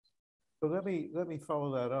So let me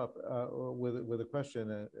follow that up with a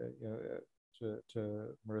question, you know,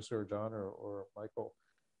 to Marissa or John or Michael.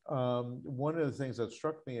 One of the things that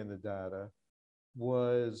struck me in the data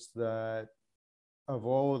was that of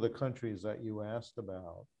all of the countries that you asked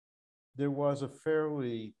about, there was a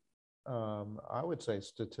fairly, I would say,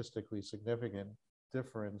 statistically significant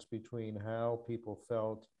difference between how people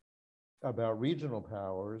felt about regional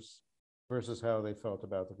powers versus how they felt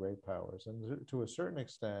about the great powers. And to a certain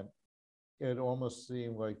extent, it almost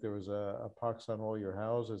seemed like there was a pox on all your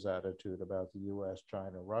houses attitude about the US,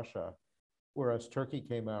 China, Russia, whereas Turkey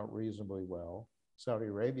came out reasonably well, Saudi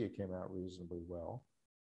Arabia came out reasonably well,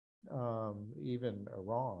 even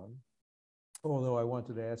Iran. Although I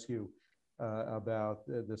wanted to ask you about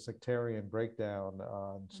the sectarian breakdown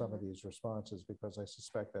on some of these responses, because I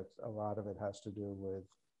suspect that a lot of it has to do with,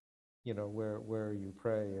 you know, where you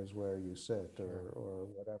pray is where you sit, or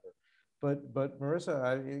whatever. But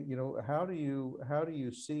Marissa, you know, how do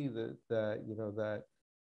you see that you know, that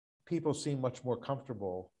people seem much more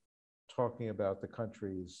comfortable talking about the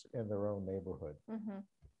countries in their own neighborhood?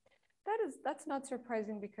 That's not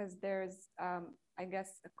surprising because there's, I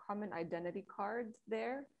guess, a common identity card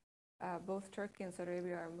there. Both Turkey and Saudi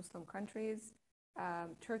Arabia are Muslim countries.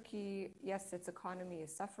 Turkey, yes, its economy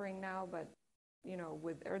is suffering now, but you know,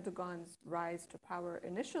 with Erdogan's rise to power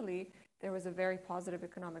initially, there was a very positive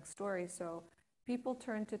economic story. So people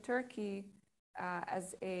turned to Turkey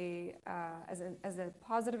as a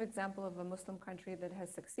positive example of a Muslim country that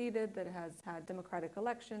has succeeded, that has had democratic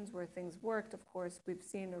elections where things worked. Of course, we've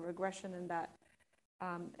seen a regression in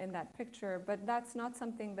that picture, but that's not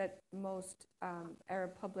something that most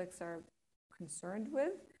Arab publics are concerned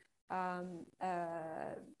with.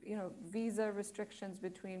 You know, visa restrictions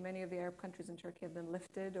between many of the Arab countries and Turkey have been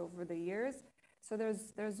lifted over the years. So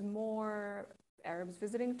there's more Arabs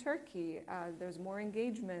visiting Turkey. There's more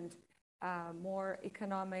engagement, more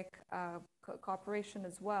economic cooperation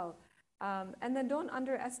as well. And then don't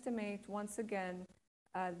underestimate, once again,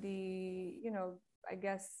 you know, I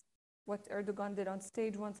guess what Erdogan did on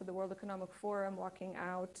stage once at the World Economic Forum, walking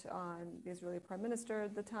out on the Israeli Prime Minister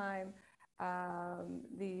at the time,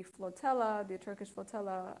 the flotilla, the Turkish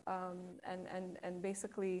flotilla, and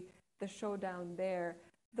basically the showdown there.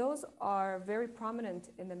 Those are very prominent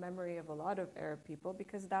in the memory of a lot of Arab people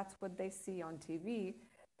because that's what they see on TV.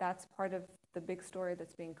 That's part of the big story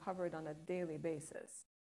that's being covered on a daily basis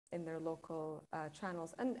in their local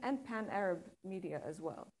channels and pan-Arab media as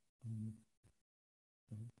well.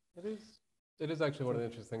 It is actually one of the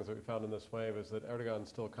interesting things that we found in this wave is that Erdogan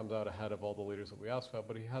still comes out ahead of all the leaders that we asked about,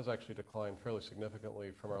 but he has actually declined fairly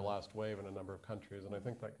significantly from our last wave in a number of countries. And I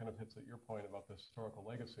think that kind of hits at your point about this historical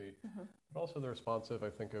legacy, but also the responsive,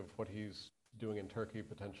 I think, of what he's doing in Turkey,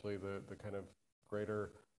 potentially the kind of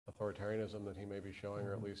greater authoritarianism that he may be showing,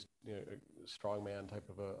 or at least, you know, a strongman type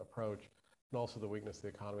of a approach, and also the weakness of the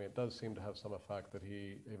economy. It does seem to have some effect that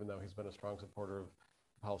he, even though he's been a strong supporter of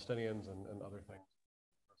Palestinians and other things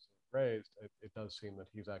raised, it does seem that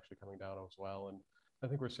he's actually coming down as well. And I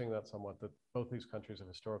think we're seeing that somewhat, that both these countries have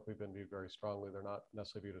historically been viewed very strongly. They're not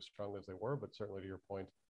necessarily viewed as strongly as they were, but certainly to your point,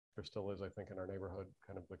 there still is, I think, in our neighborhood,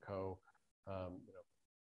 kind of the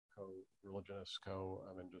co-religionist,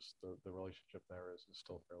 just the relationship there is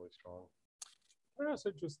still fairly strong. I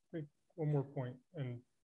also just make one more point, and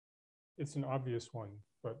it's an obvious one,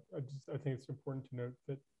 but I think it's important to note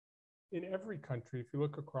that in every country, if you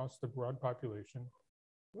look across the broad population,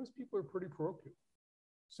 most people are pretty parochial.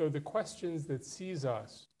 So the questions that seize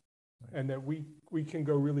us and that we can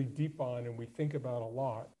go really deep on and we think about a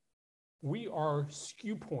lot, we are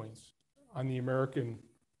skew points on the American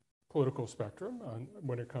political spectrum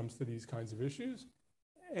when it comes to these kinds of issues.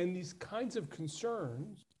 And these kinds of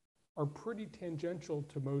concerns are pretty tangential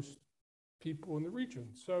to most people in the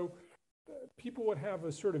region. So people would have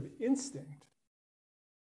a sort of instinct,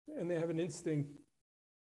 and they have an instinct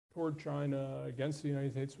toward China, against the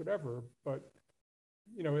United States, whatever. But,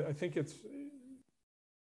 I think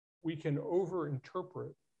we can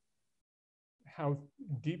overinterpret how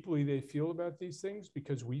deeply they feel about these things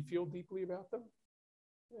because we feel deeply about them.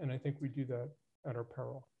 And I think we do that at our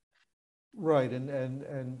peril. Right,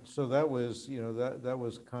 and so that was, that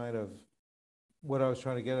was kind of what I was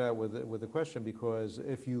trying to get at with the question, because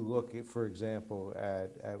if you look at, for example,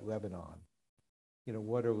 at Lebanon,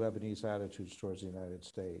 what are Lebanese attitudes towards the United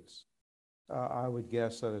States? I would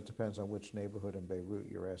guess that it depends on which neighborhood in Beirut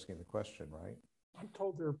you're asking the question, right? I'm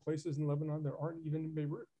told there are places in Lebanon that aren't even in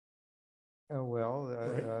Beirut. Oh, well,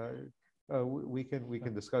 right. We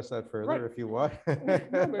can discuss that further right. if you want.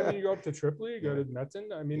 No, maybe you go up to Tripoli, you go to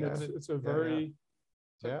Metin. I mean, it's a very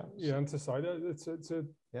it's a side. It's a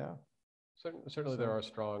Certainly there are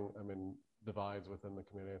strong, divides within the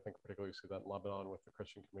community. I think particularly you see that in Lebanon with the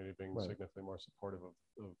Christian community being significantly more supportive of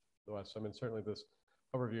the West. Certainly this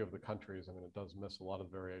overview of the countries, it does miss a lot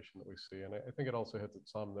of the variation that we see. And I think it also hits at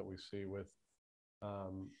some that we see with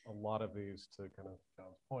a lot of these, to kind of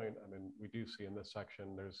John's point. We do see in this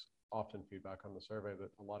section, there's often feedback on the survey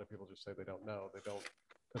that a lot of people just say they don't know.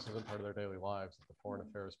 This isn't part of their daily lives, that the foreign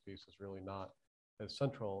affairs piece is really not as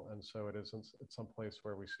central. And so it is it's some place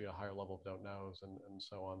where we see a higher level of don't knows and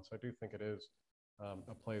so on. So I do think it is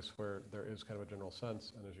a place where there is kind of a general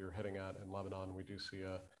sense. And as you're hitting at in Lebanon, we do see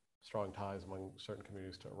strong ties among certain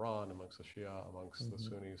communities to Iran, amongst the Shia, amongst the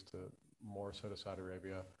Sunnis, to more so to Saudi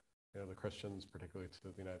Arabia, the Christians, particularly to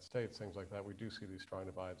the United States, things like that. We do see these strong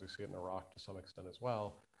divides. We see it in Iraq to some extent as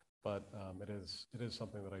well. But it is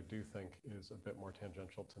something that I do think is a bit more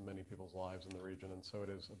tangential to many people's lives in the region. And so it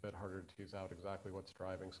is a bit harder to tease out exactly what's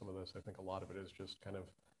driving some of this. I think a lot of it is just kind of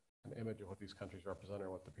an image of what these countries represent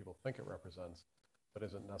or what the people think it represents, but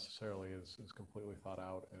isn't necessarily as completely thought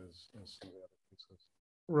out as some of the other pieces.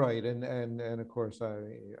 Right, and of course,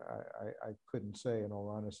 I couldn't say in all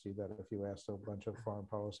honesty that if you asked a bunch of foreign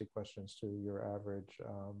policy questions to your average,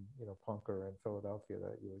 punker in Philadelphia,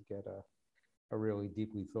 that you would get a really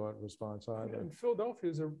deeply thought response either. And Philadelphia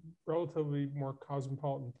is a relatively more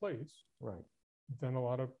cosmopolitan place, right, than a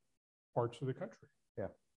lot of parts of the country.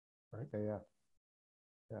 Yeah, right.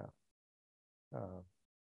 Yeah.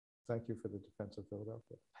 Thank you for the defense of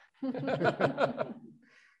Philadelphia.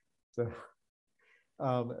 So.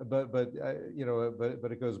 But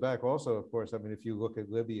it goes back also, of course. If you look at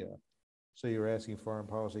Libya, so you're asking foreign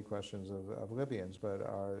policy questions of Libyans, but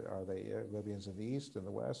are they Libyans in the East, in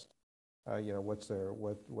the West? What's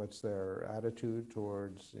their attitude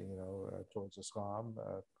towards towards Islam,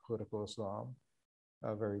 political Islam?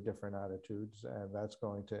 Very different attitudes, and that's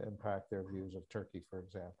going to impact their views of Turkey, for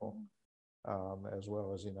example, as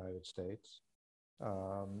well as the United States.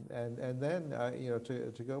 And then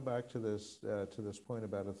to go back to this point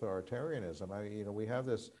about authoritarianism, we have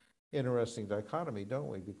this interesting dichotomy, don't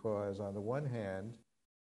we? Because on the one hand,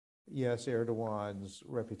 yes, Erdogan's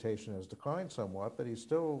reputation has declined somewhat, but he's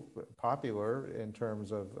still popular in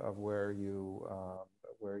terms of where you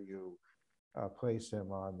place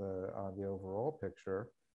him on the overall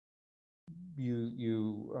picture.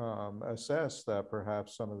 You assess that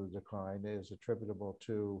perhaps some of the decline is attributable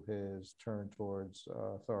to his turn towards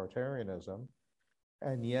authoritarianism,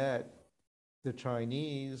 and yet the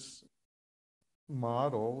Chinese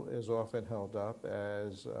model is often held up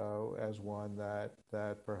as one that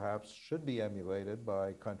perhaps should be emulated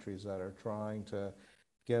by countries that are trying to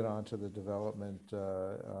get onto the development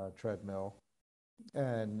treadmill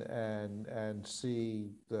and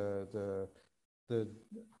see the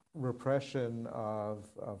repression of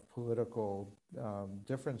political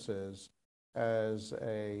differences as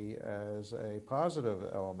a positive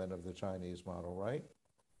element of the Chinese model, right?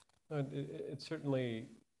 It certainly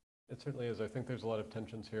is. I think there's a lot of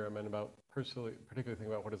tensions here. About particularly thinking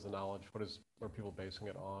about what is the knowledge, what are people basing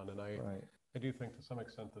it on, and I do think to some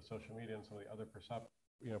extent the social media and some of the other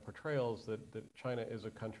portrayals that China is a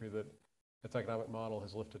country that its economic model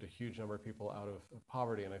has lifted a huge number of people out of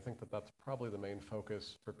poverty. And I think that that's probably the main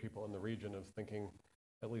focus for people in the region of thinking,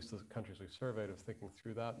 at least the countries we've surveyed, of thinking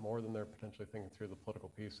through that more than they're potentially thinking through the political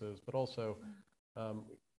pieces. But also,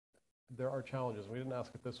 there are challenges. We didn't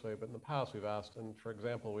ask it this way, but in the past we've asked, and for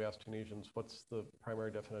example, we asked Tunisians, what's the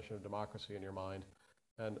primary definition of democracy in your mind?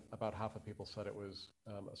 And about half of people said it was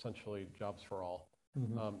essentially jobs for all.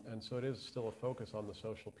 And so it is still a focus on the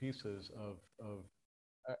social pieces of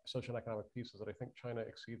social and economic pieces that I think China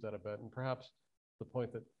exceeds that a bit. And perhaps the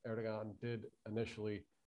point that Erdogan did initially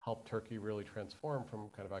help Turkey really transform from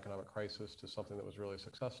kind of economic crisis to something that was really a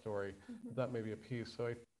success story, that may be a piece.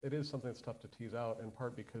 So it is something that's tough to tease out, in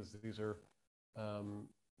part because these are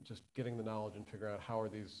just getting the knowledge and figuring out how are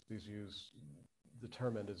these views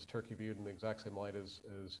determined. Is Turkey viewed in the exact same light as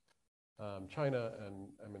China? And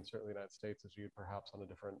I mean, certainly the United States is viewed perhaps on a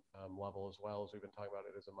different level as well. As we've been talking about,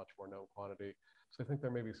 it is a much more known quantity. So I think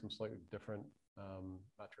there may be some slightly different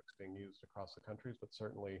metrics being used across the countries, but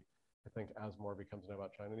certainly I think as more becomes known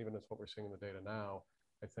about China, and even as what we're seeing in the data now,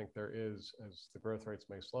 I think there is, as the growth rates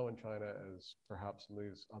may slow in China, as perhaps some of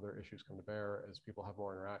these other issues come to bear, as people have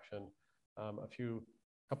more interaction. A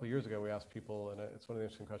couple of years ago, we asked people, and it's one of the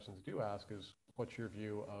interesting questions we do ask, is what's your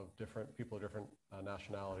view of different people of different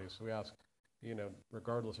nationalities? So we ask,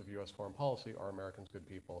 regardless of U.S. foreign policy, are Americans good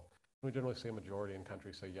people? And we generally see a majority in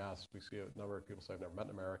countries say yes. We see a number of people say, I've never met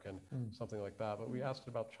an American, something like that. But we asked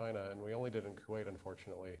about China, and we only did in Kuwait,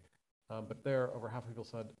 unfortunately. But there, over half of people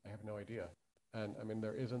said, I have no idea. And I mean,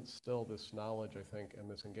 there isn't still this knowledge, I think,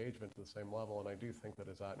 and this engagement to the same level. And I do think that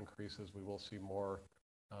as that increases, we will see more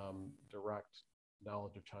direct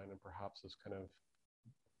knowledge of China, and perhaps this kind of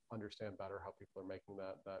understand better how people are making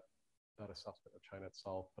that assessment of China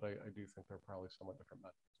itself. But I do think there are probably somewhat different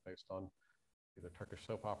metrics based on either Turkish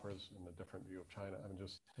soap operas and a different view of China. I mean,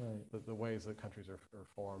 just the ways that countries are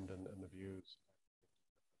formed and the views.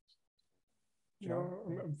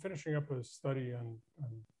 I'm finishing up a study on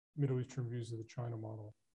Middle Eastern views of the China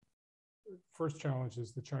model. First challenge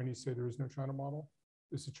is the Chinese say there is no China model.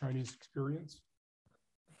 It's a Chinese experience.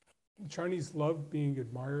 The Chinese love being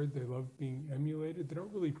admired. They love being emulated. They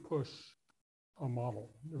don't really push a model.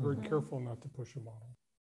 They're very careful not to push a model.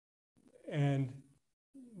 And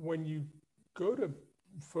when you go to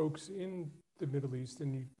folks in the Middle East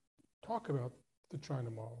and you talk about the China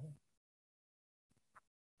model,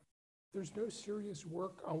 there's no serious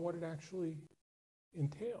work on what it actually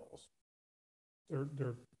entails. There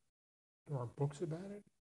aren't books about it.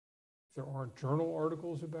 There aren't journal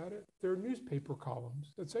articles about it. There are newspaper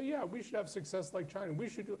columns that say, yeah, we should have success like China. We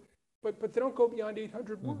should do it. But they don't go beyond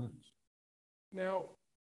 800 words. Now,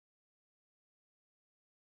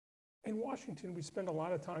 in Washington, we spend a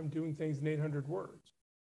lot of time doing things in 800 words.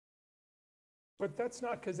 But that's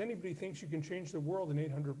not because anybody thinks you can change the world in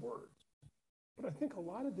 800 words. But I think a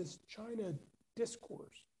lot of this China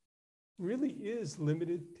discourse really is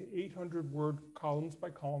limited to 800-word columns by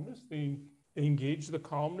columnists. They engage the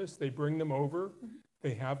columnists, they bring them over,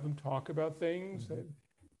 they have them talk about things,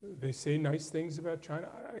 they say nice things about China.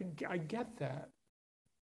 I get that.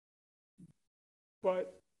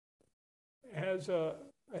 But as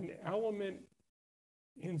an element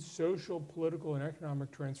in social, political, and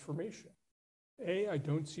economic transformation, A, I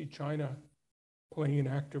don't see China playing an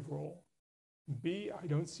active role. B, I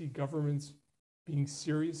don't see governments being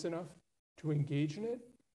serious enough to engage in it.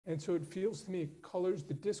 And so it feels to me it colors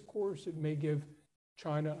the discourse. It may give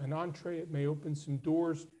China an entree. It may open some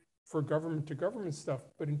doors for government-to-government stuff.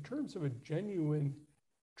 But in terms of a genuine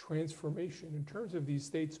transformation, in terms of these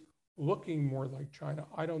states looking more like China,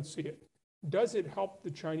 I don't see it. Does it help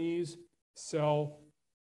the Chinese sell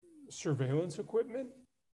surveillance equipment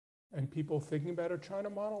and people thinking about a China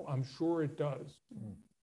model? I'm sure it does.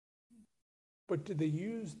 But do they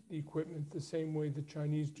use the equipment the same way the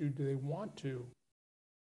Chinese do? Do they want to?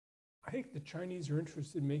 I think the Chinese are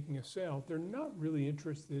interested in making a sale. They're not really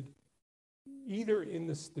interested either in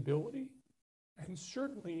the stability and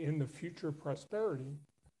certainly in the future prosperity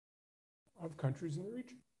of countries in the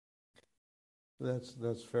region.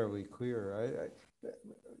 That's fairly clear.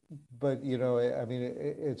 But I mean,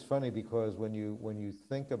 it's funny because when you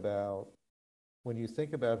think about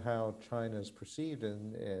how China is perceived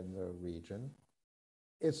in the region,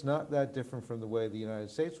 it's not that different from the way the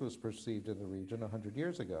United States was perceived in the region 100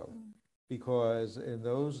 years ago. Because in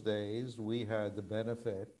those days, we had the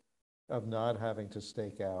benefit of not having to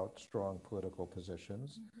stake out strong political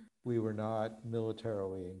positions. We were not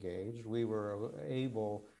militarily engaged. We were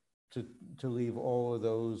able to leave all of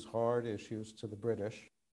those hard issues to the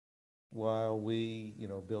British while we,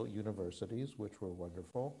 built universities, which were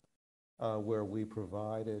wonderful, where we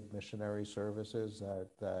provided missionary services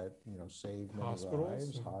that saved many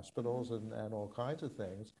lives, hospitals, and all kinds of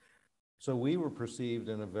things. So we were perceived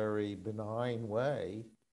in a very benign way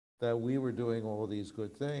that we were doing all these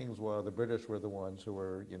good things while the British were the ones who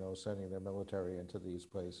were, sending their military into these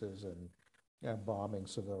places and bombing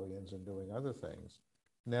civilians and doing other things.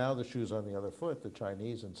 Now the shoe's on the other foot. The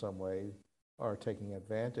Chinese in some way are taking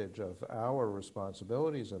advantage of our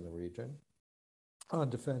responsibilities in the region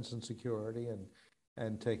on defense and security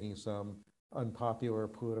and taking some unpopular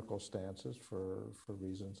political stances for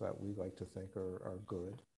reasons that we like to think are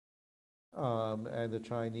good. And the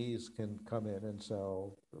Chinese can come in and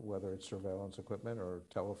sell, whether it's surveillance equipment or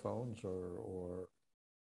telephones or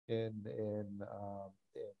in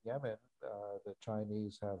Yemen, the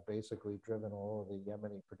Chinese have basically driven all of the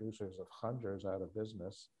Yemeni producers of khanjars out of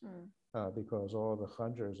business because all the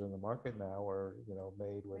khanjars in the market now are,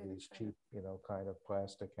 made with these cheap, kind of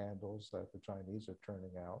plastic handles that the Chinese are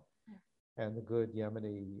turning out. And the good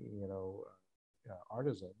Yemeni,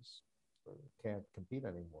 artisans can't compete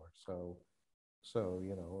anymore. So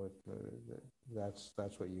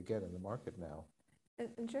that's what you get in the market now.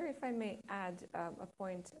 And Jerry, if I may add a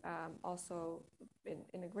point, also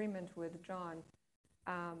in agreement with John,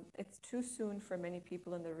 it's too soon for many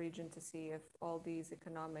people in the region to see if all these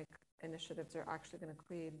economic initiatives are actually going to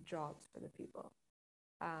create jobs for the people.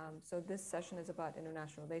 So this session is about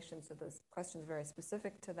international relations, so this question is very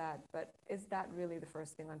specific to that, but is that really the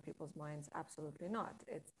first thing on people's minds? Absolutely not.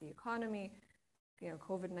 It's the economy.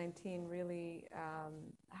 COVID-19 really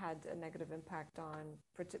had a negative impact on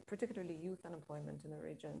particularly youth unemployment in the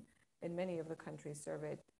region in many of the countries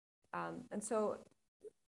surveyed. And so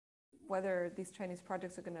whether these Chinese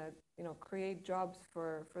projects are going to, create jobs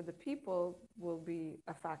for the people will be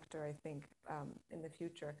a factor, I think, in the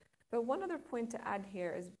future. But one other point to add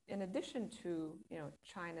here is, in addition to,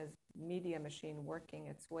 China's media machine working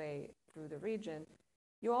its way through the region,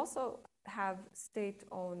 you also have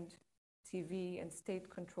state-owned TV and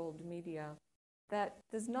state-controlled media that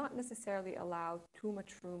does not necessarily allow too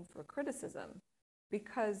much room for criticism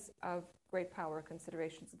because of great power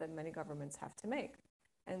considerations that many governments have to make.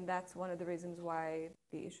 And that's one of the reasons why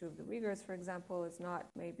the issue of the Uyghurs, for example, is not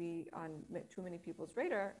maybe on too many people's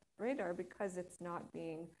radar because it's not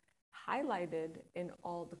being highlighted in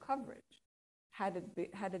all the coverage. Had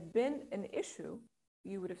it been an issue,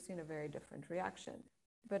 you would have seen a very different reaction.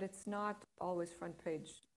 But it's not always front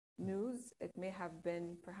page news. It may have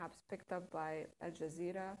been perhaps picked up by Al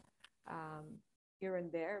Jazeera here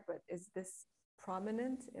and there, but is this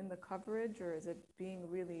prominent in the coverage, or is it being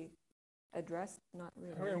really addressed? Not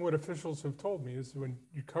really. And what officials have told me is when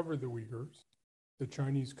you cover the Uyghurs, the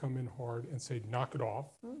Chinese come in hard and say, knock it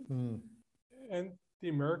off. And the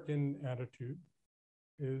American attitude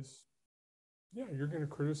is, yeah, you're going to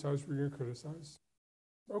criticize, we're going to criticize.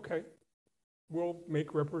 Okay. We'll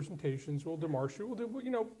make representations, we'll demarche you, we'll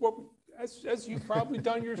do, as you've probably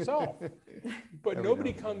done yourself. But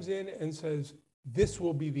nobody comes in and says, this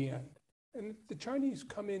will be the end. And the Chinese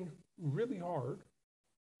come in really hard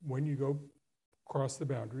when you go across the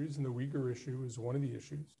boundaries, and the Uyghur issue is one of the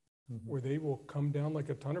issues, where they will come down like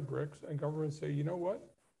a ton of bricks, and governments say, you know what?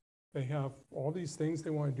 They have all these things they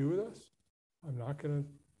want to do with us. I'm not going to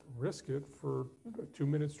risk it for a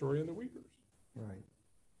 2-minute story on the Uyghurs. Right.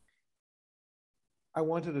 I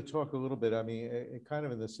wanted to talk a little bit. I mean, kind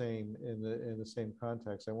of in the same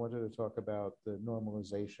context. I wanted to talk about the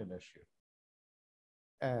normalization issue,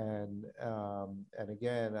 and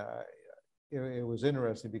again, it was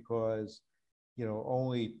interesting because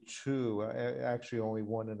only actually only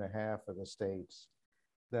 1.5 of the states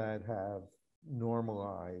that have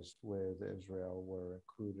normalized with Israel were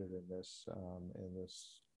included in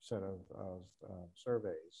this set of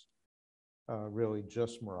surveys. Really,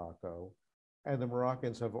 just Morocco. And the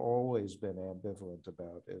Moroccans have always been ambivalent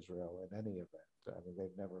about Israel in any event. I mean,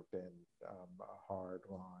 they've never been a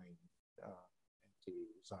hard-line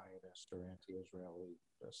anti-Zionist or anti-Israeli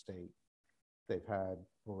state. They've had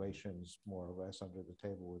relations more or less under the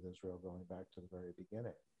table with Israel going back to the very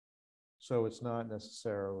beginning. So it's not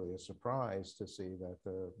necessarily a surprise to see that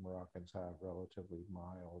the Moroccans have relatively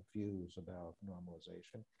mild views about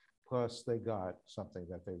normalization. Plus, they got something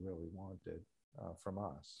that they really wanted from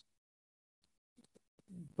us.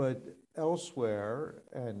 But elsewhere,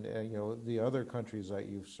 and the other countries that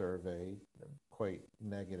you've surveyed, quite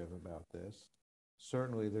negative about this.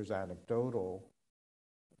 Certainly, there's anecdotal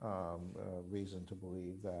reason to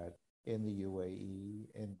believe that in the UAE,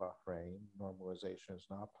 in Bahrain, normalization is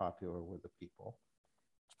not popular with the people.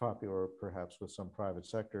 It's popular perhaps with some private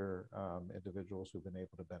sector individuals who've been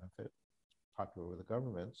able to benefit, popular with the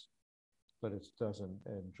governments, but it doesn't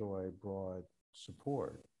enjoy broad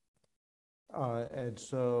support. And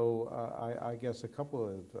so I guess a couple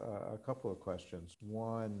of questions.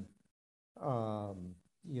 One,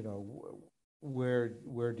 you know,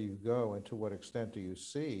 where do you go, and to what extent do you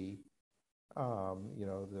see, you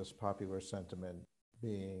know, this popular sentiment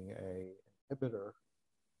being a inhibitor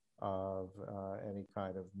of any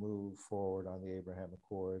kind of move forward on the Abraham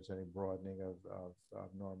Accords, any broadening of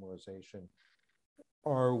normalization?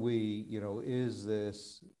 Are we, you know, is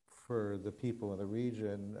this for the people in the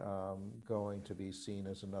region going to be seen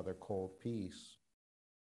as another cold peace?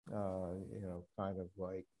 You know, kind of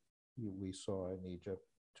like we saw in Egypt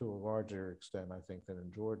to a larger extent, I think, than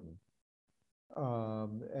in Jordan.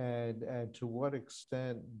 And to what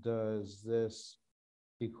extent does this,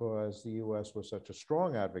 because the U.S. was such a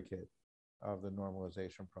strong advocate of the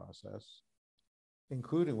normalization process,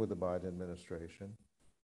 including with the Biden administration,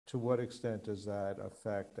 to what extent does that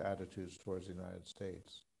affect attitudes towards the United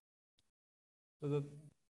States? So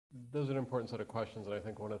those are an important set of questions, and I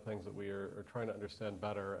think one of the things that we are trying to understand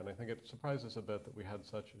better, and I think it surprised us a bit that we had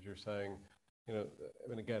such, as you're saying, you know, I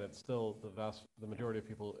mean, again, it's still the majority of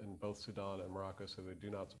people in both Sudan and Morocco say they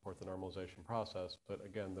do not support the normalization process, but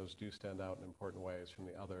again, those do stand out in important ways from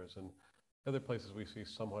the others. And other places we see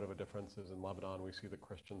somewhat of a difference is in Lebanon. We see that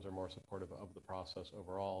Christians are more supportive of the process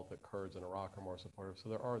overall, that Kurds in Iraq are more supportive. So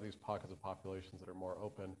there are these pockets of populations that are more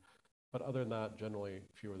open. But other than that, generally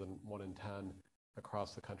fewer than 1 in 10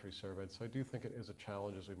 across the country surveyed. So I do think it is a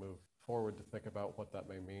challenge as we move forward to think about what that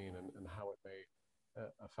may mean and how it may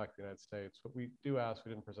affect the United States. But we do ask,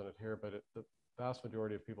 we didn't present it here, but the vast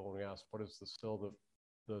majority of people, when we ask what is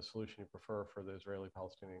the solution you prefer for the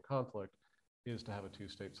Israeli-Palestinian conflict, is to have a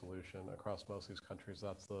two-state solution across most of these countries.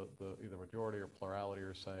 That's the either majority or plurality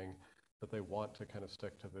are saying that they want to kind of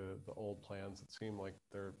stick to the old plans that seem like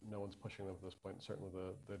no one's pushing them at this point. And certainly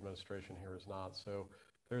the administration here is not. So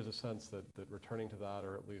there's a sense that returning to that,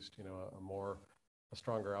 or at least, you know, a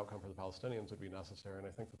stronger outcome for the Palestinians would be necessary. And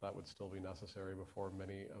I think that would still be necessary before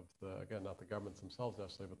many of again, not the governments themselves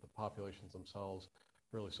necessarily, but the populations themselves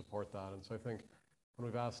really support that. And so I think when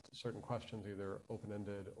we've asked certain questions, either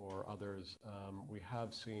open-ended or others, we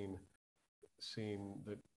have seen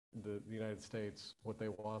that the United States, what they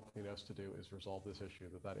want the U.S. to do is resolve this issue,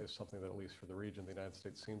 that is something that, at least for the region, the United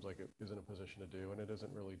States seems like it is in a position to do, and it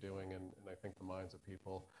isn't really doing in I think the minds of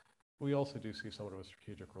people. We also do see somewhat of a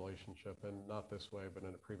strategic relationship, and not this way, but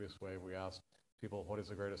in a previous way, we asked people, what is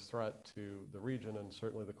the greatest threat to the region? And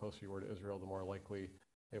certainly the closer you were to Israel, the more likely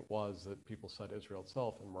it was that people said Israel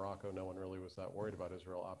itself. In Morocco, no one really was that worried about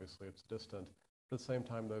Israel. Obviously, it's distant. At the same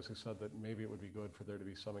time, those who said that maybe it would be good for there to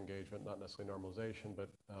be some engagement, not necessarily normalization, but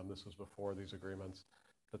this was before these agreements,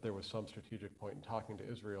 that there was some strategic point in talking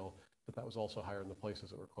to Israel, but that was also higher in the places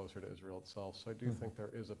that were closer to Israel itself. So I do think there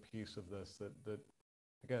is a piece of this that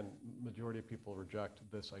again, majority of people reject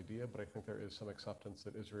this idea, but I think there is some acceptance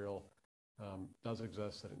that Israel does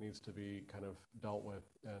exist, that it needs to be kind of dealt with,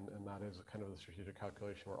 and that is kind of the strategic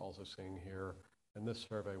calculation we're also seeing here in this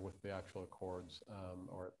survey with the actual accords,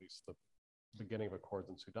 or at least the beginning of accords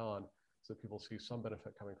in Sudan, so that people see some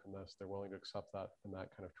benefit coming from this. They're willing to accept that and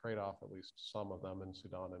that kind of trade-off, at least some of them in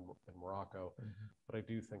Sudan and Morocco. But I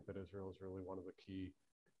do think that Israel is really one of the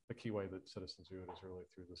key way that citizens view it is really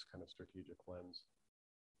through this kind of strategic lens.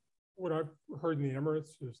 What I've heard in the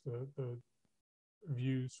Emirates is the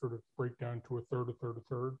views sort of break down to a third, a third, a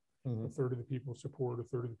third. A third of the people support, a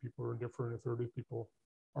third of the people are indifferent, a third of the people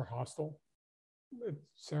are hostile. It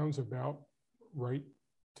sounds about right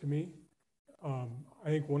to me. I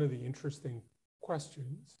think one of the interesting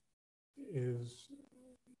questions is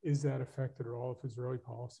that affected at all if Israeli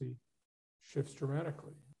policy shifts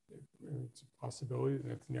dramatically? It's a possibility that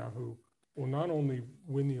Netanyahu will not only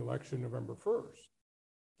win the election November 1st,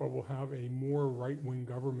 but will have a more right-wing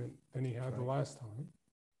government than he had the last time.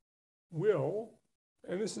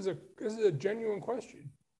 And this is a genuine question,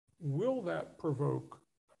 will that provoke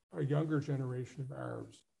a younger generation of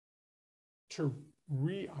Arabs to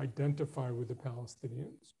re-identify with the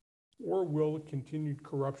Palestinians? Or will continued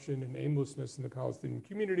corruption and aimlessness in the Palestinian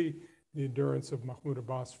community, the endurance of Mahmoud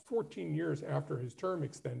Abbas 14 years after his term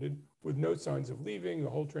extended with no signs of leaving, the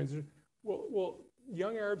whole transition, will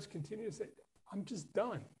young Arabs continue to say, I'm just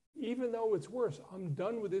done. Even though it's worse, I'm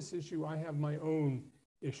done with this issue. I have my own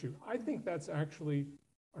issue. I think that's actually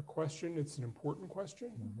a question. It's an important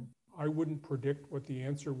question. I wouldn't predict what the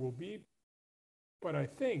answer will be, but I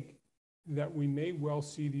think that we may well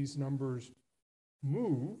see these numbers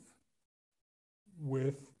move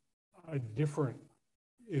with a different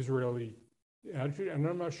Israeli attitude, and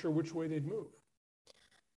I'm not sure which way they'd move.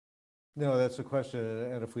 No, that's a question.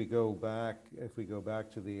 And if we go back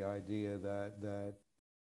to the idea that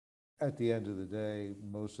at the end of the day,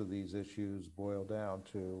 most of these issues boil down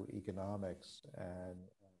to economics and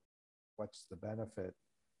what's the benefit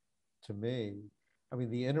to me. I mean,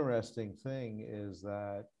 the interesting thing is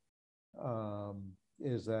that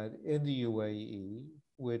in the UAE,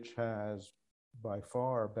 which has by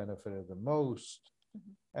far benefited the most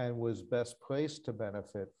and was best placed to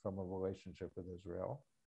benefit from a relationship with Israel,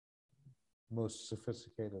 most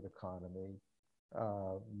sophisticated economy,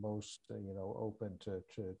 most open to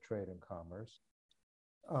trade and commerce.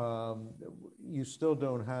 You still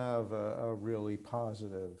don't have a really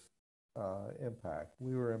positive impact.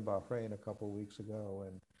 We were in Bahrain a couple of weeks ago,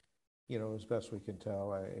 and as best we can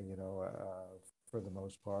tell, for the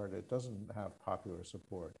most part, it doesn't have popular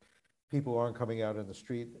support. People aren't coming out in the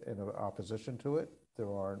street in opposition to it.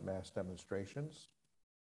 There aren't mass demonstrations,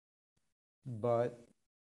 but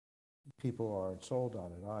people aren't sold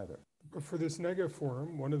on it either. But for this NEGA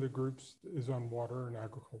forum, one of the groups is on water and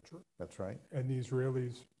agriculture. That's right. And the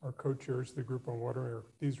Israelis are co-chairs of the group on water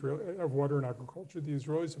and agriculture. The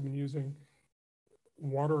Israelis have been using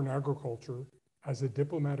water and agriculture as a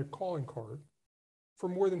diplomatic calling card for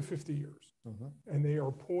more than 50 years. And they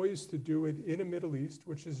are poised to do it in a Middle East,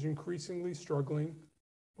 which is increasingly struggling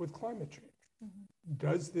with climate change.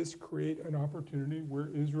 Does this create an opportunity where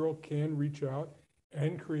Israel can reach out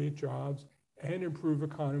and create jobs and improve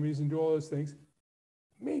economies and do all those things?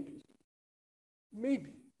 Maybe.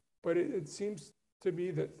 But it seems to me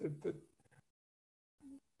that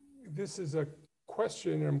this is a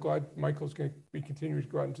question, and I'm glad Michael's going to be continuing to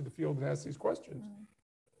go out into the field and ask these questions.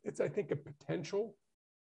 It's, I think, a potential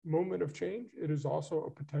moment of change. It is also a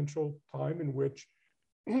potential time in which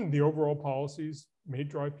the overall policies may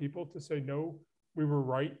drive people to say, no, we were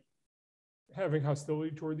right having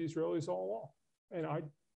hostility toward the Israelis all along. And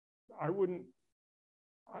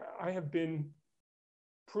I've been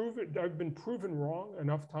proven wrong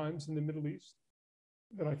enough times in the Middle East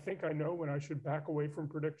that I think I know when I should back away from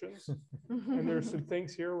predictions. And there's some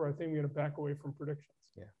things here where I think I'm going to back away from predictions.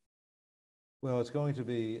 Yeah. Well, it's going to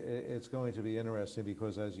be interesting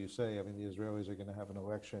because, as you say, I mean, the Israelis are going to have an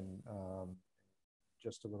election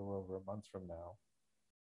just a little over a month from now,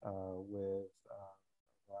 with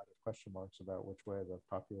a lot of question marks about which way the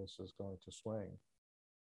populace is going to swing,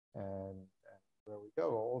 and where we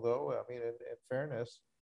go. Although, I mean, in fairness,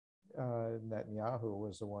 Netanyahu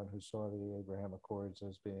was the one who saw the Abraham Accords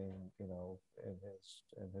as being, in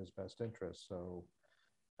his best interest. So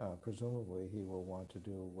presumably, he will want to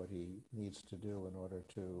do what he needs to do in order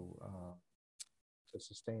to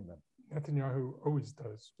sustain them. Netanyahu always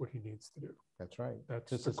does what he needs to do. That's right.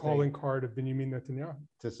 That's the calling card of Benjamin Netanyahu.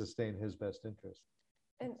 To sustain his best interest.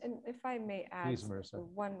 And if I may add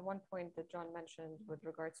one point that John mentioned with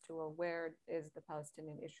regards to where is the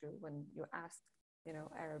Palestinian issue when you asked,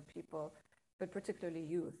 Arab people, but particularly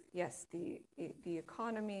youth. Yes, the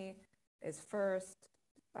economy is first,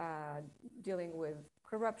 dealing with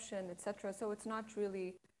corruption, etc. So it's not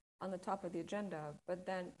really on the top of the agenda. But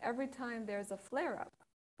then every time there's a flare-up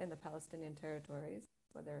in the Palestinian territories,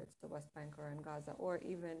 whether it's the West Bank or in Gaza, or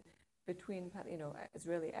even between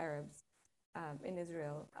Israeli Arabs in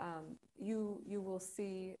Israel, you will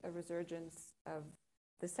see a resurgence of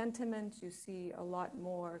the sentiment. You see a lot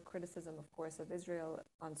more criticism, of course, of Israel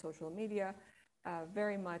on social media,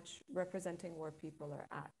 very much representing where people are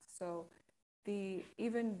at. So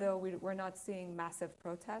even though we're not seeing massive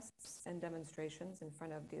protests and demonstrations in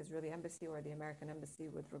front of the Israeli embassy or the American embassy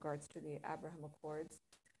with regards to the Abraham Accords,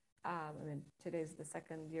 I mean, today's the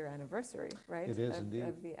second-year anniversary, right? It is of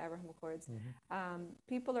the Abraham Accords.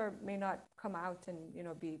 People may not come out and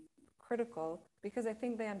be critical because I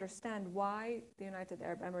think they understand why the United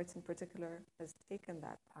Arab Emirates in particular has taken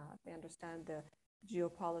that path. They understand the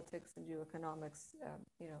geopolitics and geoeconomics,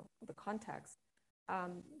 the context.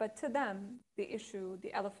 But to them, the issue,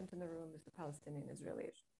 the elephant in the room, is the Palestinian-Israeli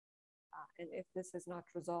issue. And if this is not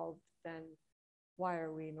resolved, then why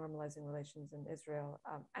are we normalizing relations in Israel?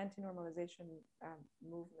 Anti-normalization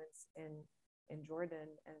movements in Jordan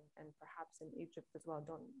and perhaps in Egypt as well.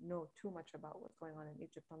 Don't know too much about what's going on in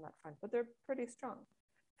Egypt on that front, but they're pretty strong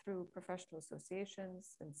through professional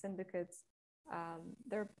associations and syndicates.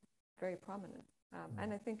 They're very prominent.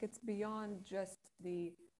 And I think it's beyond just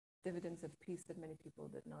the dividends of peace that many people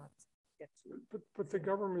did not get to. But the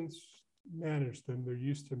governments manage them. They're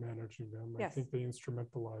used to managing them. Yes. I think they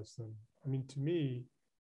instrumentalize them. I mean, to me,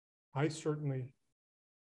 I certainly,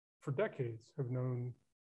 for decades, have known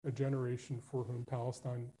a generation for whom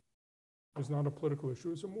Palestine was not a political issue,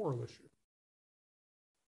 it was a moral issue.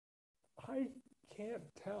 I can't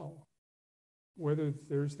tell whether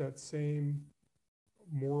there's that same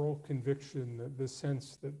moral conviction, the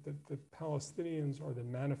sense that the Palestinians are the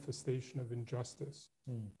manifestation of injustice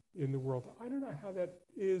in the world. I don't know how that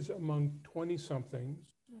is among 20-somethings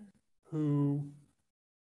who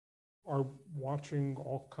are watching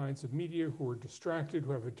all kinds of media, who are distracted,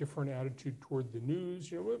 who have a different attitude toward the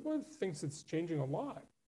news. You know, one of the things that's changing a lot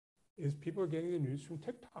is people are getting the news from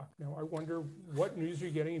TikTok. Now, I wonder what news you're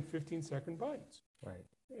getting in 15-second bites. Right.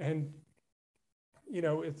 And, you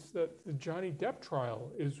know, it's the Johnny Depp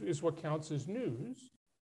trial is what counts as news.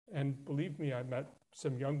 And believe me, I met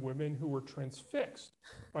some young women who were transfixed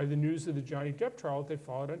by the news of the Johnny Depp trial that they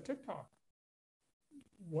followed on TikTok.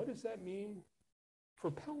 What does that mean for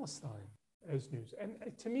Palestine as news? And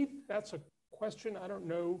to me, that's a question I don't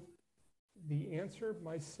know the answer.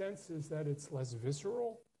 My sense is that it's less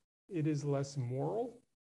visceral. It is less moral.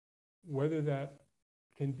 Whether that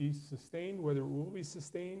can be sustained, whether it will be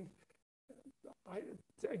sustained,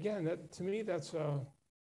 again, to me, that's a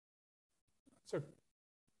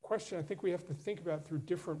question I think we have to think about through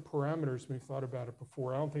different parameters than we've thought about it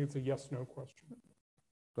before. I don't think it's a yes/no question.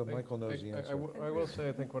 But Michael knows the answer. I will say,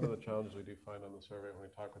 I think one of the challenges we do find on the survey when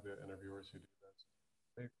we talk with the interviewers who do this,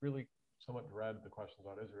 they really somewhat dread the questions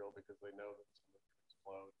on Israel because they know that some of them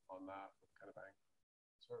explode on that with kind of anger.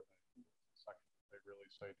 Survey. Second, they really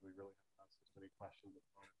say, do we really have to ask this many questions at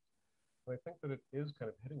the moment? And I think that it is kind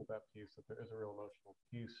of hitting that piece, that there is a real emotional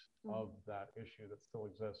piece of that issue that still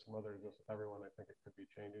exists. And whether it exists with everyone, I think it could be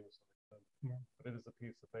changing to some extent. But it is the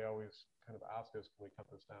piece that they always kind of ask us, can we cut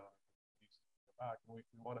this down? Back. And we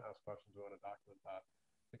want to ask questions, we want to document that.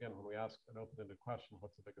 Again, when we ask an open-ended question,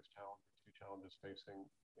 what's the biggest challenge or two challenges facing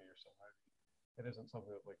your society? It isn't something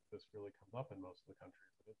that like this really comes up in most of the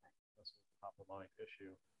countries. It isn't necessarily a top-of-mind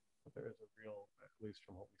issue, but there is a real, at least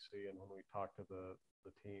from what we see and when we talk to the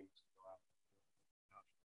teams.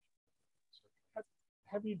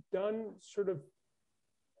 Have you done sort of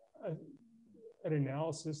an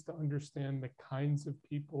analysis to understand the kinds of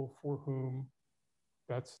people for whom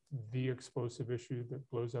that's the explosive issue that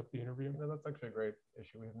blows up the interview? No, that's actually a great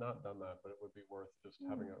issue. We have not done that, but it would be worth just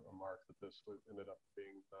having a remark that this ended up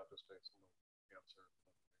being not just a single answer,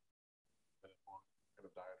 but a long kind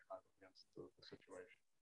of diatribe against the situation.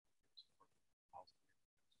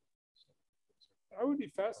 I would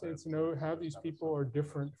be fascinated to know how these people are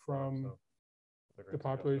different from the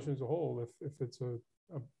population as a whole. If it's a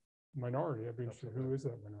minority, I'd be interested. Who is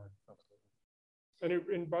that minority?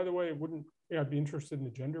 And by the way, it wouldn't. I'd be interested in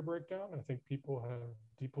the gender breakdown. I think people have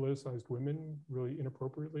depoliticized women really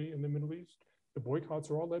inappropriately in the Middle East. The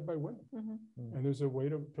boycotts are all led by women, and there's a way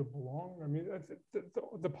to belong. I mean,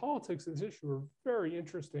 the politics of this issue are very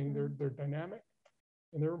interesting. They're dynamic,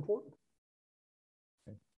 and they're important.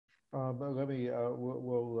 But let me,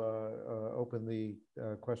 we'll open the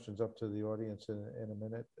questions up to the audience in a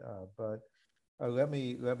minute. But let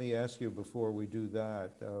me ask you before we do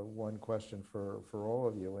that, one question for all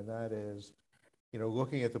of you, and that is, you know,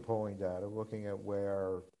 looking at the polling data, looking at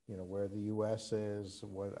where the U.S. is,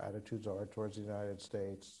 what attitudes are towards the United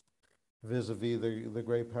States, vis-a-vis the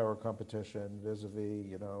great power competition, vis-a-vis,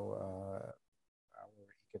 you know, our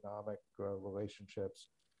economic relationships.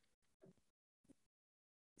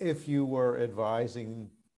 If you were advising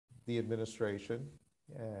the administration,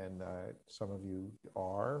 and some of you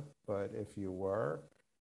are, but if you were,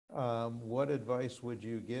 what advice would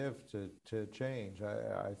you give to change?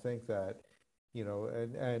 I think that, you know,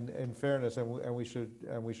 and in fairness, and we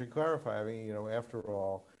should clarify. I mean, you know, after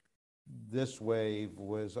all, this wave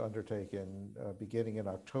was undertaken beginning in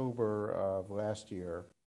October of last year,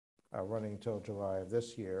 running until July of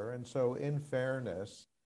this year, and so in fairness,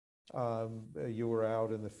 you were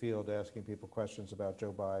out in the field asking people questions about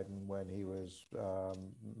Joe Biden when he was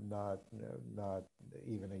not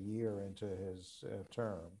even a year into his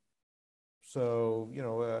term. So, you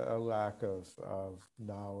know, a lack of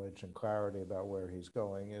knowledge and clarity about where he's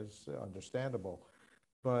going is understandable.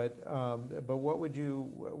 But what would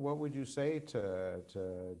you say to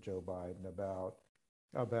Joe Biden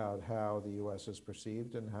about how the U.S. is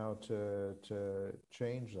perceived and how to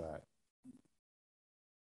change that?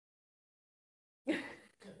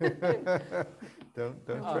 don't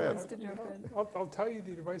trip. I'll tell you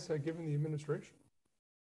the advice I've given the administration.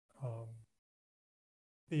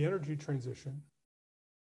 The energy transition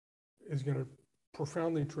is going to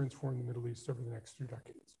profoundly transform the Middle East over the next 2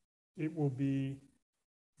 decades. It will be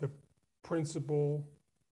the principal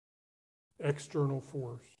external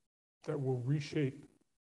force that will reshape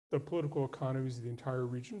the political economies of the entire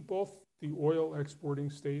region, both the oil exporting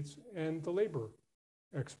states and the labor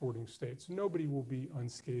exporting states. Nobody will be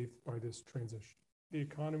unscathed by this transition. The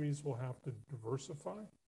economies will have to diversify.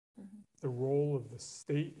 Mhm. The role of the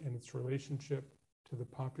state and its relationship to the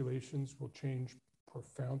populations will change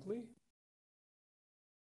profoundly.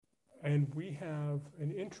 And we have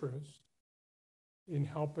an interest in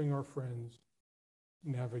helping our friends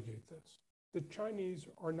navigate this. The Chinese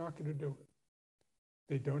are not going to do it.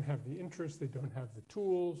 They don't have the interest, they don't have the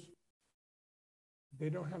tools, they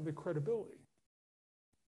don't have the credibility.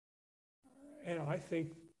 And I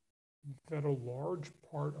think that a large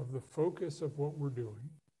part of the focus of what we're doing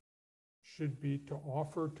should be to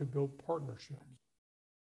offer to build partnerships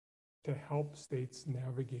to help states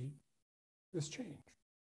navigate this change.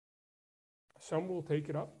 Some will take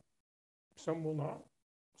it up, some will not.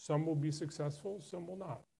 Some will be successful, some will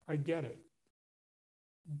not. I get it.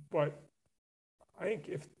 But I think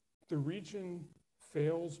if the region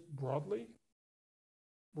fails broadly,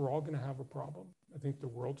 we're all going to have a problem. I think the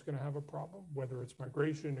world's going to have a problem, whether it's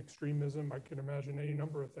migration, extremism, I can imagine any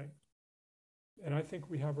number of things. And I think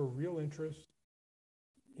we have a real interest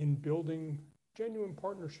in building genuine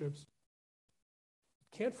partnerships.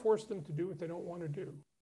 Can't force them to do what they don't want to do,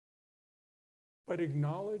 but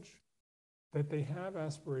acknowledge that they have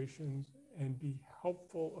aspirations and be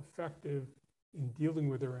helpful, effective in dealing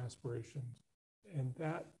with their aspirations. And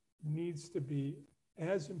that needs to be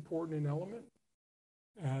as important an element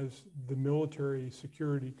as the military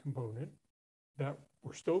security component that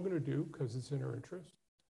we're still going to do because it's in our interest.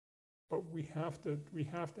 But we have to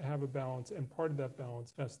have a balance, and part of that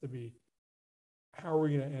balance has to be, how are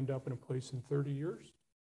we going to end up in a place in 30 years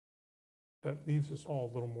that leaves us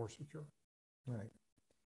all a little more secure? Right.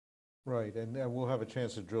 Right, and we'll have a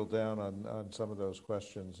chance to drill down on some of those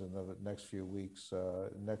questions in the next few weeks.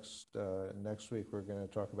 Next week, we're going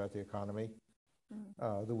to talk about the economy.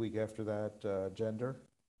 The week after that, gender.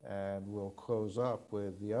 And we'll close up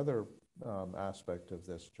with the other aspect of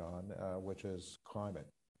this, John, which is climate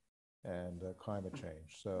and climate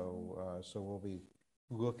change. So we'll be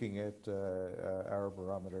looking at Arab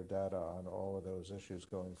Barometer data on all of those issues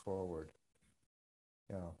going forward.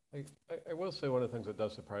 Yeah. I will say one of the things that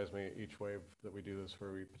does surprise me each wave that we do this,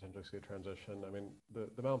 where we potentially see a transition. I mean, the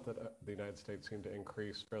amount that the United States seemed to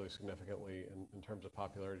increase fairly significantly in terms of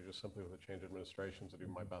popularity, just simply with the change of administrations, would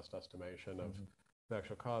be my best estimation of the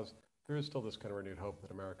actual cause. There is still this kind of renewed hope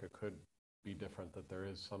that America could be different, that there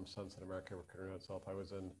is some sense that America could renew itself. I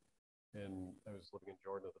was living in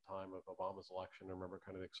Jordan at the time of Obama's election. I remember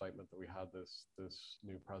kind of the excitement that we had this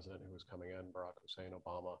new president who was coming in, Barack Hussein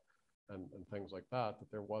Obama. And things like that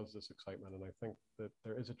there was this excitement. And I think that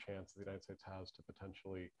there is a chance the United States has to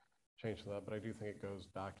potentially change that. But I do think it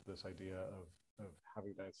goes back to this idea of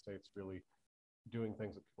having the United States really doing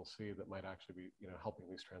things that people see that might actually be, helping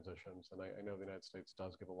these transitions. And I know the United States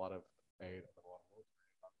does give a lot of aid, and a lot of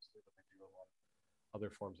military aid, obviously, but they do a lot of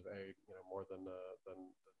other forms of aid, more than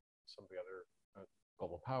some of the other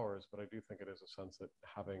global powers. But I do think it is a sense that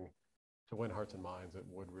to win hearts and minds, it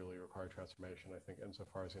would really require transformation. I think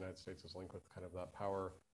insofar as the United States is linked with kind of that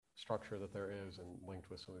power structure that there is and linked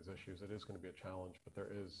with some of these issues, it is going to be a challenge. But there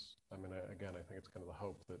is, I think it's kind of the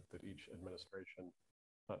hope that each administration,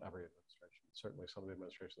 not every administration, certainly some of the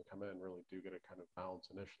administrations that come in really do get a kind of balance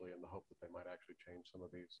initially, in the hope that they might actually change some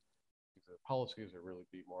of these policies or really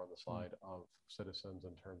be more on the side of citizens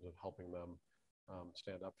in terms of helping them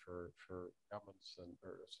stand up for governments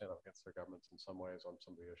or stand up against their governments in some ways on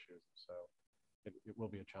some of the issues. So it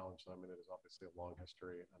will be a challenge. I mean, it is obviously a long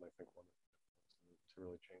history, and I think one of the to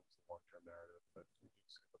really change the long-term narrative, but we do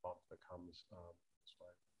see the bump that comes this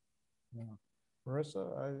way. Yeah. Marissa,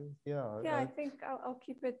 I think I'll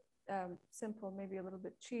keep it simple, maybe a little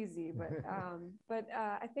bit cheesy, but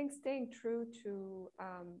I think staying true to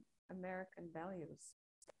American values.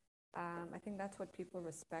 I think that's what people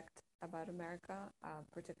respect about America,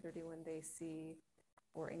 particularly when they see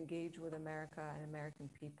or engage with America and American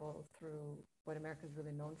people through what America is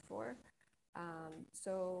really known for.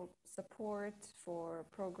 So support for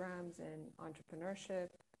programs in entrepreneurship,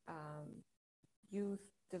 youth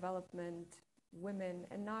development, women,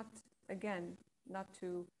 and not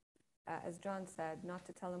to, as John said, not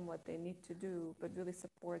to tell them what they need to do, but really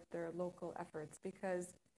support their local efforts,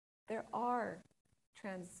 because there are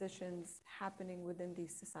transitions happening within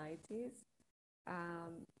these societies.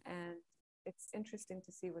 And it's interesting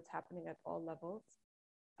to see what's happening at all levels.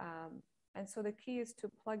 And so the key is to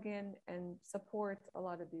plug in and support a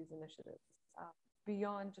lot of these initiatives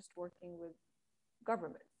beyond just working with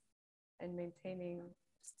government and maintaining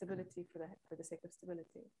stability for the sake of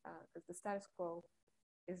stability, because the status quo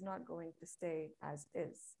is not going to stay as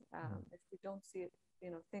is. If we don't see it,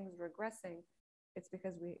 things regressing, it's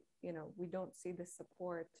because we don't see the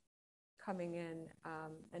support coming in,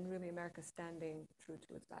 and really America standing true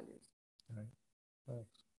to its values. Right.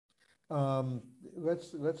 Thanks.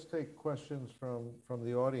 Let's take questions from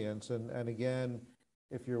the audience, and again,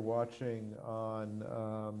 if you're watching on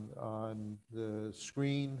the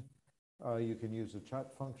screen, you can use the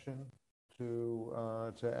chat function to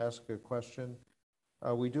ask a question.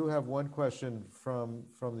 We do have one question from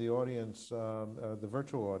the audience, the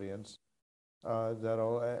virtual audience, that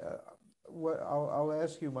I'll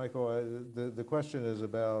ask you, Michael. The question is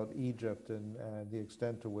about Egypt and the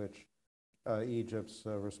extent to which Egypt's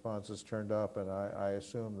response has turned up, and I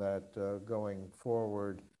assume that going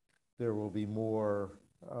forward, there will be more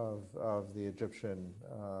of the Egyptian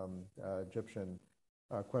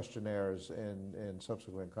questionnaires in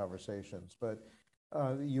subsequent conversations. But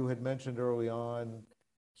you had mentioned early on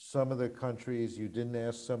some of the countries you didn't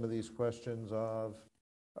ask some of these questions of,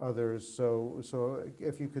 others. So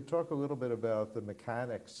if you could talk a little bit about the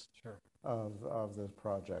mechanics Sure. of this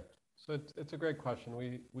project. So it's a great question.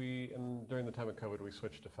 During the time of COVID, we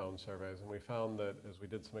switched to phone surveys, and we found that as we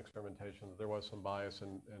did some experimentation, there was some bias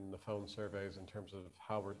in the phone surveys in terms of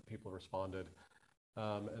how people responded.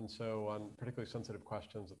 And so on particularly sensitive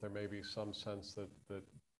questions, that there may be some sense that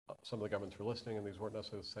some of the governments were listening, and these weren't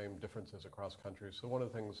necessarily the same differences across countries. So one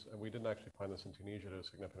of the things, and we didn't actually find this in Tunisia to a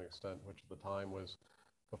significant extent, which at the time was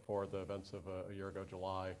before the events of a year ago,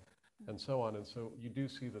 July, and so on. And so you do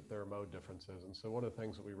see that there are mode differences. And so one of the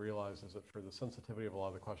things that we realized is that for the sensitivity of a lot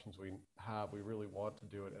of the questions we have, we really want to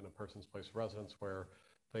do it in a person's place of residence where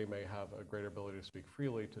they may have a greater ability to speak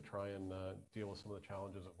freely to try and deal with some of the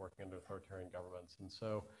challenges of working under authoritarian governments. And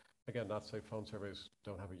so, again, not to say phone surveys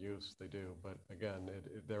don't have a use, they do, but again,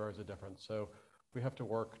 there is a difference. So we have to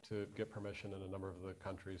work to get permission in a number of the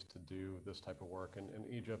countries to do this type of work. And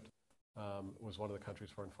Egypt was one of the countries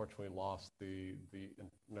where unfortunately lost the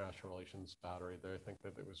international relations boundary. They think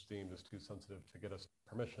that it was deemed as too sensitive to get us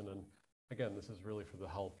permission. And again, this is really for the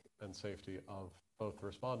health and safety of both the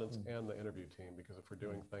respondents and the interview team, because if we're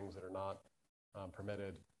doing things that are not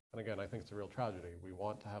permitted, and again, I think it's a real tragedy. We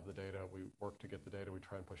want to have the data, we work to get the data, we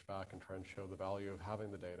try and push back and try and show the value of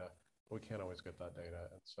having the data, but we can't always get that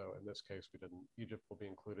data. And so in this case, we didn't. Egypt will be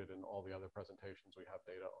included in all the other presentations. We have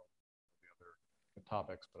data on the other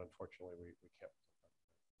topics, but unfortunately we can't.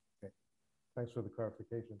 Okay, thanks for the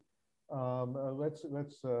clarification. Let's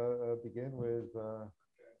begin with our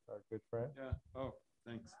good friend. Yeah. Oh,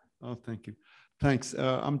 thanks. Oh, thank you. Thanks.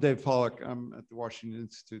 I'm Dave Pollack. I'm at the Washington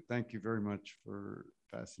Institute. Thank you very much for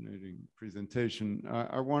fascinating presentation.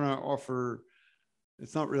 I want to offer,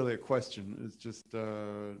 it's not really a question, it's just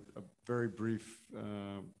a very brief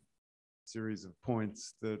series of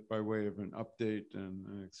points that by way of an update and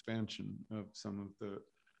an expansion of some of the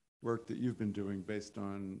work that you've been doing based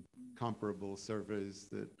on comparable surveys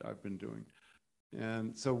that I've been doing.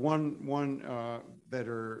 And so one that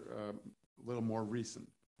are a little more recent.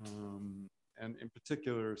 And in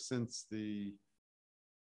particular, since the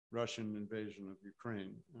Russian invasion of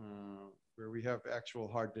Ukraine, where we have actual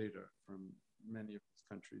hard data from many of these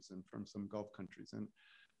countries and from some Gulf countries. And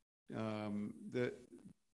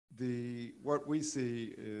what we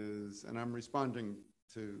see is, and I'm responding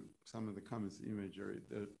to some of the comments that you made, Jerry,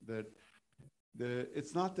 that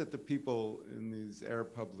it's not that the people in these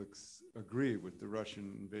Arab publics agree with the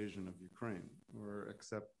Russian invasion of Ukraine or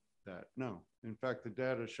accept that. No. In fact, the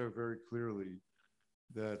data show very clearly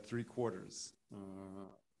that 3/4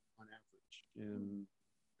 on average in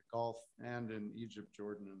the Gulf and in Egypt,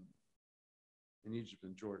 Jordan,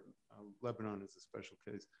 and Jordan, Lebanon is a special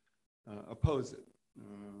case, oppose it.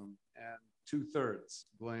 And 2/3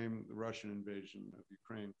 blame the Russian invasion of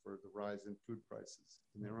Ukraine for the rise in food prices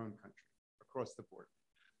in their own country across the board.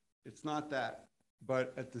 It's not that,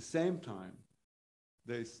 but at the same time,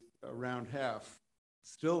 around half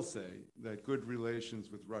still say that good relations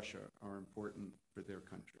with Russia are important for their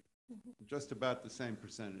country. Just about the same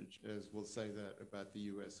percentage as will say that about the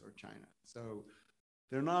US or China. So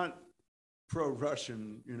they're not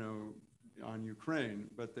pro-Russian, on Ukraine,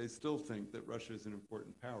 but they still think that Russia is an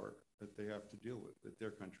important power that they have to deal with, that their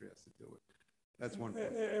country has to deal with. That's one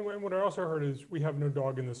point. And what I also heard is we have no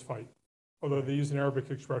dog in this fight, although they use an Arabic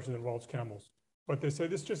expression that involves camels. But they say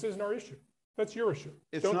this just isn't our issue. That's your issue.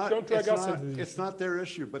 Don't drag us into the issue. It's not their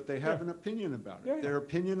issue, but they have an opinion about it. Their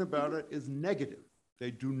opinion about it is negative.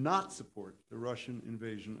 They do not support the Russian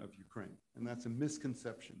invasion of Ukraine. And that's a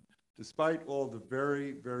misconception, despite all the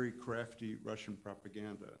very, very crafty Russian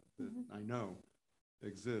propaganda that I know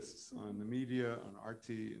exists on the media, on RT,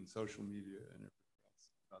 and social media, and everything else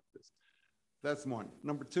about this. That's one.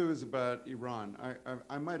 Number two is about Iran.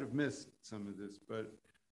 I might have missed some of this, but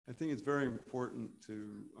I think it's very important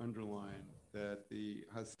to underline that the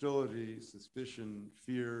hostility, suspicion,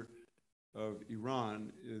 fear of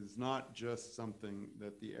Iran is not just something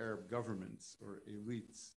that the Arab governments or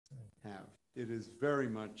elites have. It is very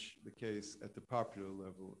much the case at the popular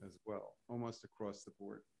level as well, almost across the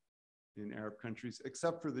board in Arab countries,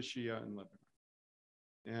 except for the Shia in Lebanon.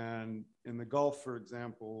 And in the Gulf, for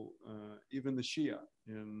example, even the Shia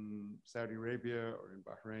in Saudi Arabia or in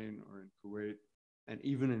Bahrain or in Kuwait, and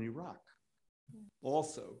even in Iraq,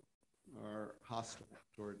 also are hostile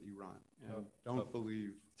toward Iran and don't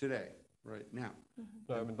believe today, right now.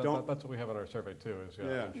 No, I mean, that's what we have in our survey too, is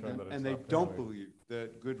ensuring that it's and they not don't family. believe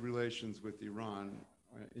that good relations with Iran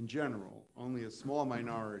in general, only a small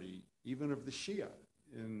minority, even of the Shia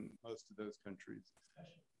in most of those countries,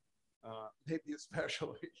 maybe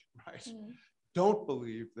especially, right, don't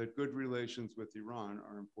believe that good relations with Iran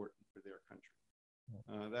are important for their country.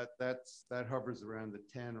 That hovers around the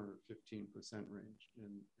 10 or 15% range.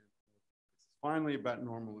 And it's finally about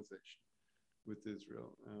normalization with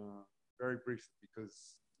Israel. Very briefly,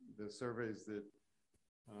 because the surveys that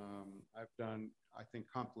I've done, I think,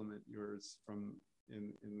 complement yours from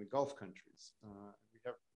in the Gulf countries. We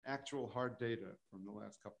have actual hard data from the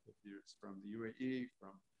last couple of years from the UAE,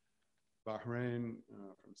 from Bahrain,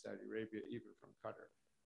 from Saudi Arabia, even from Qatar,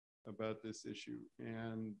 about this issue.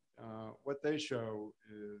 And what they show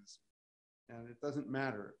is, and it doesn't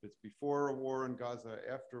matter if it's before a war in Gaza,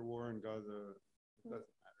 after a war in Gaza, it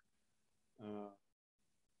doesn't matter.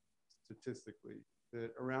 Statistically,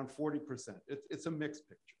 that around 40%, it's a mixed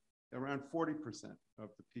picture. Around 40% of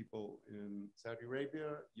the people in Saudi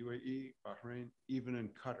Arabia, UAE, Bahrain, even in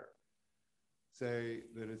Qatar, say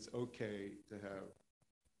that it's okay to have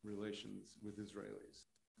relations with Israelis.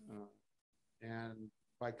 And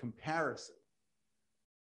by comparison,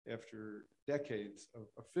 after decades of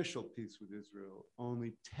official peace with Israel,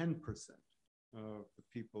 only 10% of the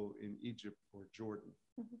people in Egypt or Jordan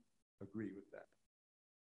agree with that.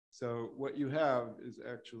 So what you have is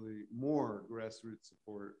actually more grassroots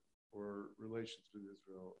support for relations with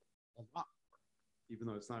Israel, a lot more, even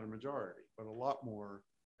though it's not a majority, but a lot more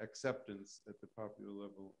acceptance at the popular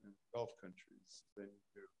level in Gulf countries than you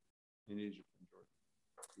do in Egypt and Jordan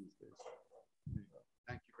these days.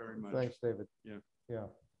 Thank you very much. Thanks, David. Yeah. Yeah.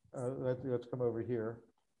 Let's come over here.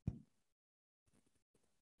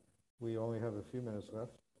 We only have a few minutes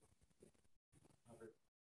left.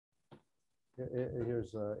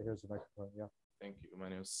 Here's the microphone. Yeah. Thank you. My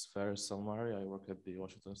name is Faris Salmari. I work at the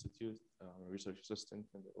Washington Institute. I'm a research assistant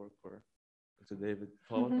and I work for David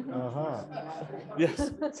Pollock.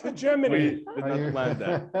 Yes. It's hegemony. We did not plan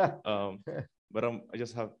that. But I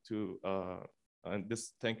just have to, and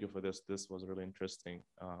thank you for this. This was really interesting.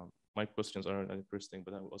 My questions aren't interesting,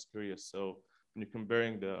 but I was curious. So when you're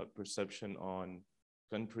comparing the perception on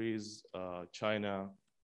countries, China,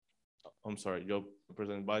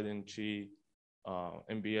 President Biden, Xi,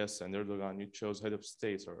 MBS and Erdogan, you chose head of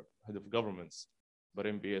states or head of governments, but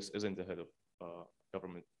MBS isn't the head of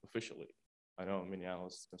government officially. I know many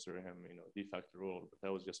analysts consider him, de facto rule, but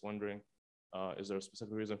I was just wondering, is there a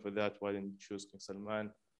specific reason for that? Why didn't you choose King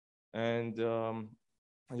Salman? And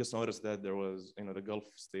I just noticed that there was, the Gulf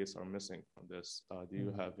states are missing from this. Do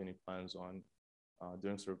you have any plans on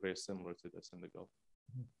doing surveys similar to this in the Gulf?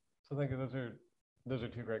 So thank you. Those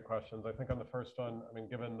are two great questions. I think on the first one, I mean,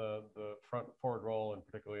 given the forward role, and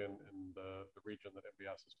particularly in the region that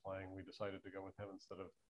MBS is playing, we decided to go with him instead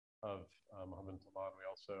of Mohammed Salman. We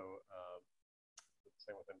also did the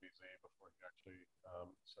same with NBZ before he actually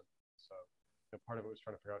said so. Part of it was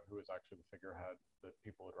trying to figure out who is actually the figurehead that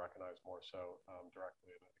people would recognize more so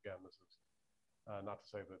directly. And again, this is not to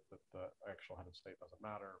say that the actual head of state doesn't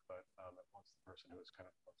matter, but it wants the person who is kind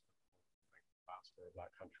of the ambassador of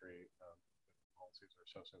that country. Policies are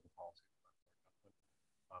associated with policies.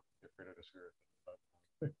 You're free to disagree with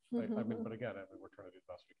it, but I mean, but again, we're trying to do the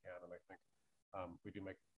best we can, and I think we do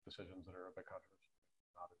make decisions that are a bit controversial,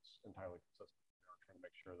 not as entirely consistent. We are trying to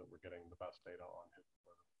make sure that we're getting the best data on who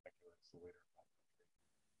is the leader of that country,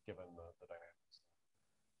 given the dynamics.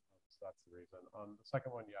 So that's the reason. On the second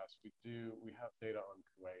one, yes, we do. We have data on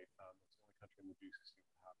Kuwait. It's the only country in the GCC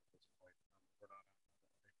we have at this point. We're not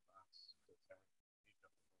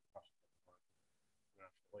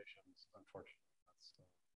relations. Unfortunately, that's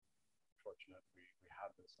unfortunate. We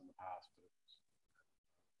had this in the past, but it was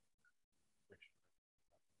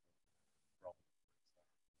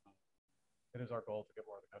it is our goal to get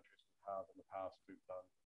more of the countries we have in the past. We've done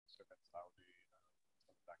surveys in Saudi,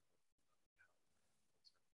 some back the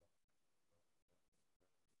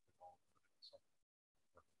goal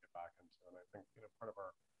to get back into. And I think part of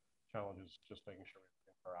our challenge is just making sure we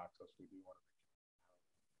have fair access. We do want to make sure we have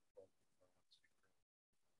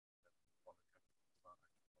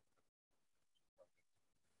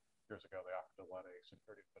years ago, they offered to let a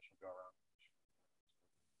security official go around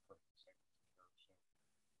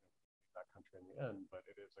that country in the end, but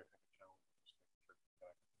it is, I think, a challenge just making sure to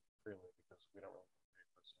connect freely because we don't really pay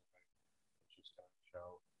for something. It's just going to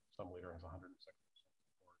show some leader has 106%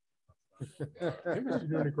 support.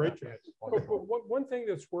 You're doing a great job. But one thing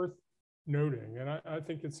that's worth noting, and I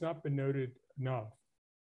think it's not been noted enough,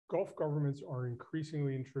 Gulf governments are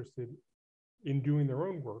increasingly interested in doing their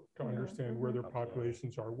own work to understand where their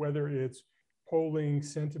populations are, whether it's polling,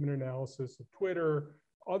 sentiment analysis of Twitter,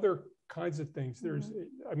 other kinds of things.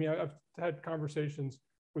 I mean, I've had conversations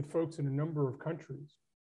with folks in a number of countries,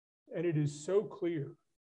 and it is so clear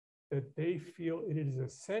that they feel it is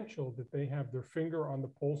essential that they have their finger on the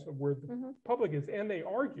pulse of where the public is, and they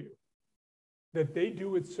argue that they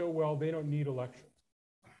do it so well they don't need elections.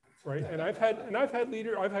 Right, and I've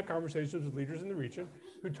had conversations with leaders in the region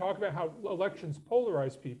who talk about how elections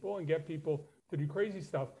polarize people and get people to do crazy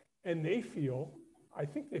stuff, and they feel, I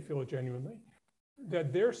think they feel it genuinely,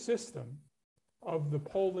 that their system of the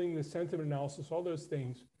polling, the sentiment analysis, all those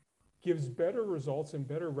things, gives better results and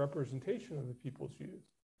better representation of the people's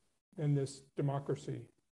views than this democracy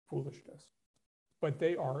foolishness. But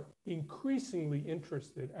they are increasingly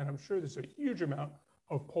interested, and I'm sure there's a huge amount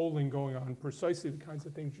of polling going on, precisely the kinds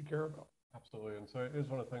of things you care about. Absolutely, and so it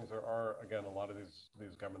is one of the things. There are, again, a lot of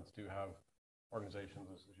these governments do have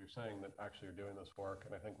organizations, as you're saying, that actually are doing this work,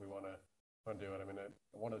 and I think we want to do it. I mean,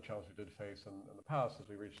 one of the challenges we did face in the past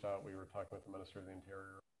is we reached out, we were talking with the Minister of the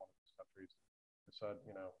Interior of one of these countries, who said,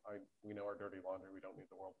 you know, we know our dirty laundry, we don't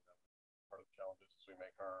need the world to know. Part of the challenge is we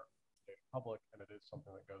make our data public, and it is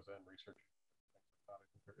something that goes in, research, things like that. I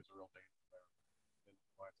think there is a real danger there in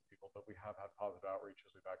minds of people, but we have had positive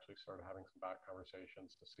outreaches. We've actually started having some back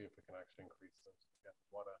conversations to see if we can actually increase this. Again, we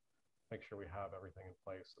want to make sure we have everything in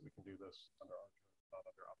place that we can do this under our terms, not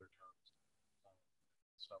under other terms,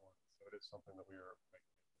 so on. So it is something that we are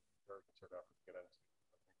making a very concerted effort to get into. I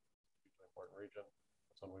think it's a hugely important region.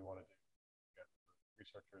 That's something we want to do. Again, for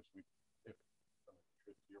researchers, if the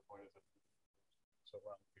truth to your point is that so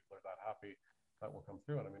well, people are that happy, that will come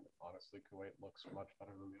through. And I mean, honestly, Kuwait looks much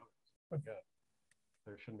better than the others. Again,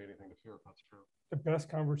 there shouldn't be anything to fear if that's true. The best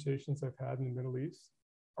conversations I've had in the Middle East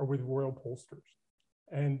are with royal pollsters.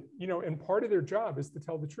 And, you know, and part of their job is to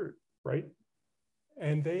tell the truth, right?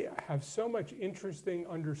 And they have so much interesting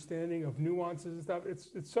understanding of nuances and stuff. It's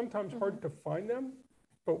sometimes hard to find them,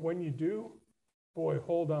 but when you do, boy,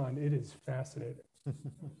 hold on, it is fascinating.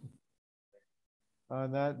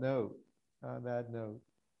 On that note,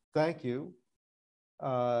 thank you.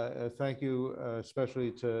 Thank you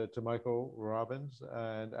especially to Michael Robbins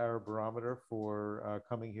and Arab Barometer for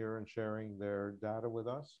coming here and sharing their data with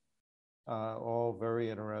us. All very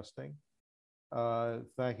interesting.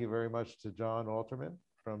 Thank you very much to John Alterman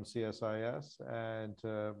from CSIS and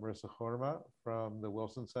Marissa Chorma from the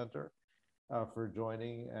Wilson Center for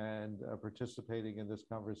joining and participating in this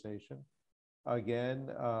conversation. Again,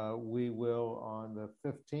 we will on the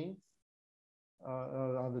 15th,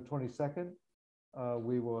 on the 22nd,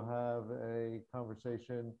 we will have a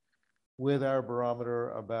conversation with our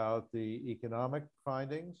barometer about the economic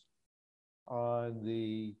findings. On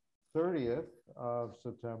the 30th of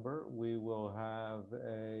September, we will have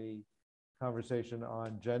a conversation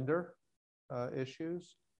on gender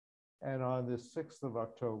issues. And on the 6th of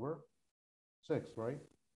October, 6th, right?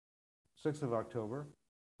 6th of October,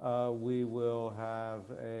 we will have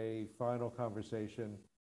a final conversation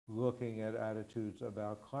looking at attitudes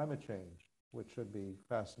about climate change, which should be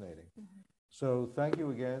fascinating. So thank you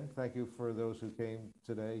again. Thank you for those who came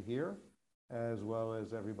today here, as well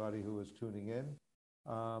as everybody who is tuning in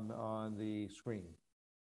on the screen.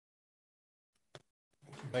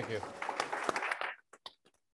 Thank you.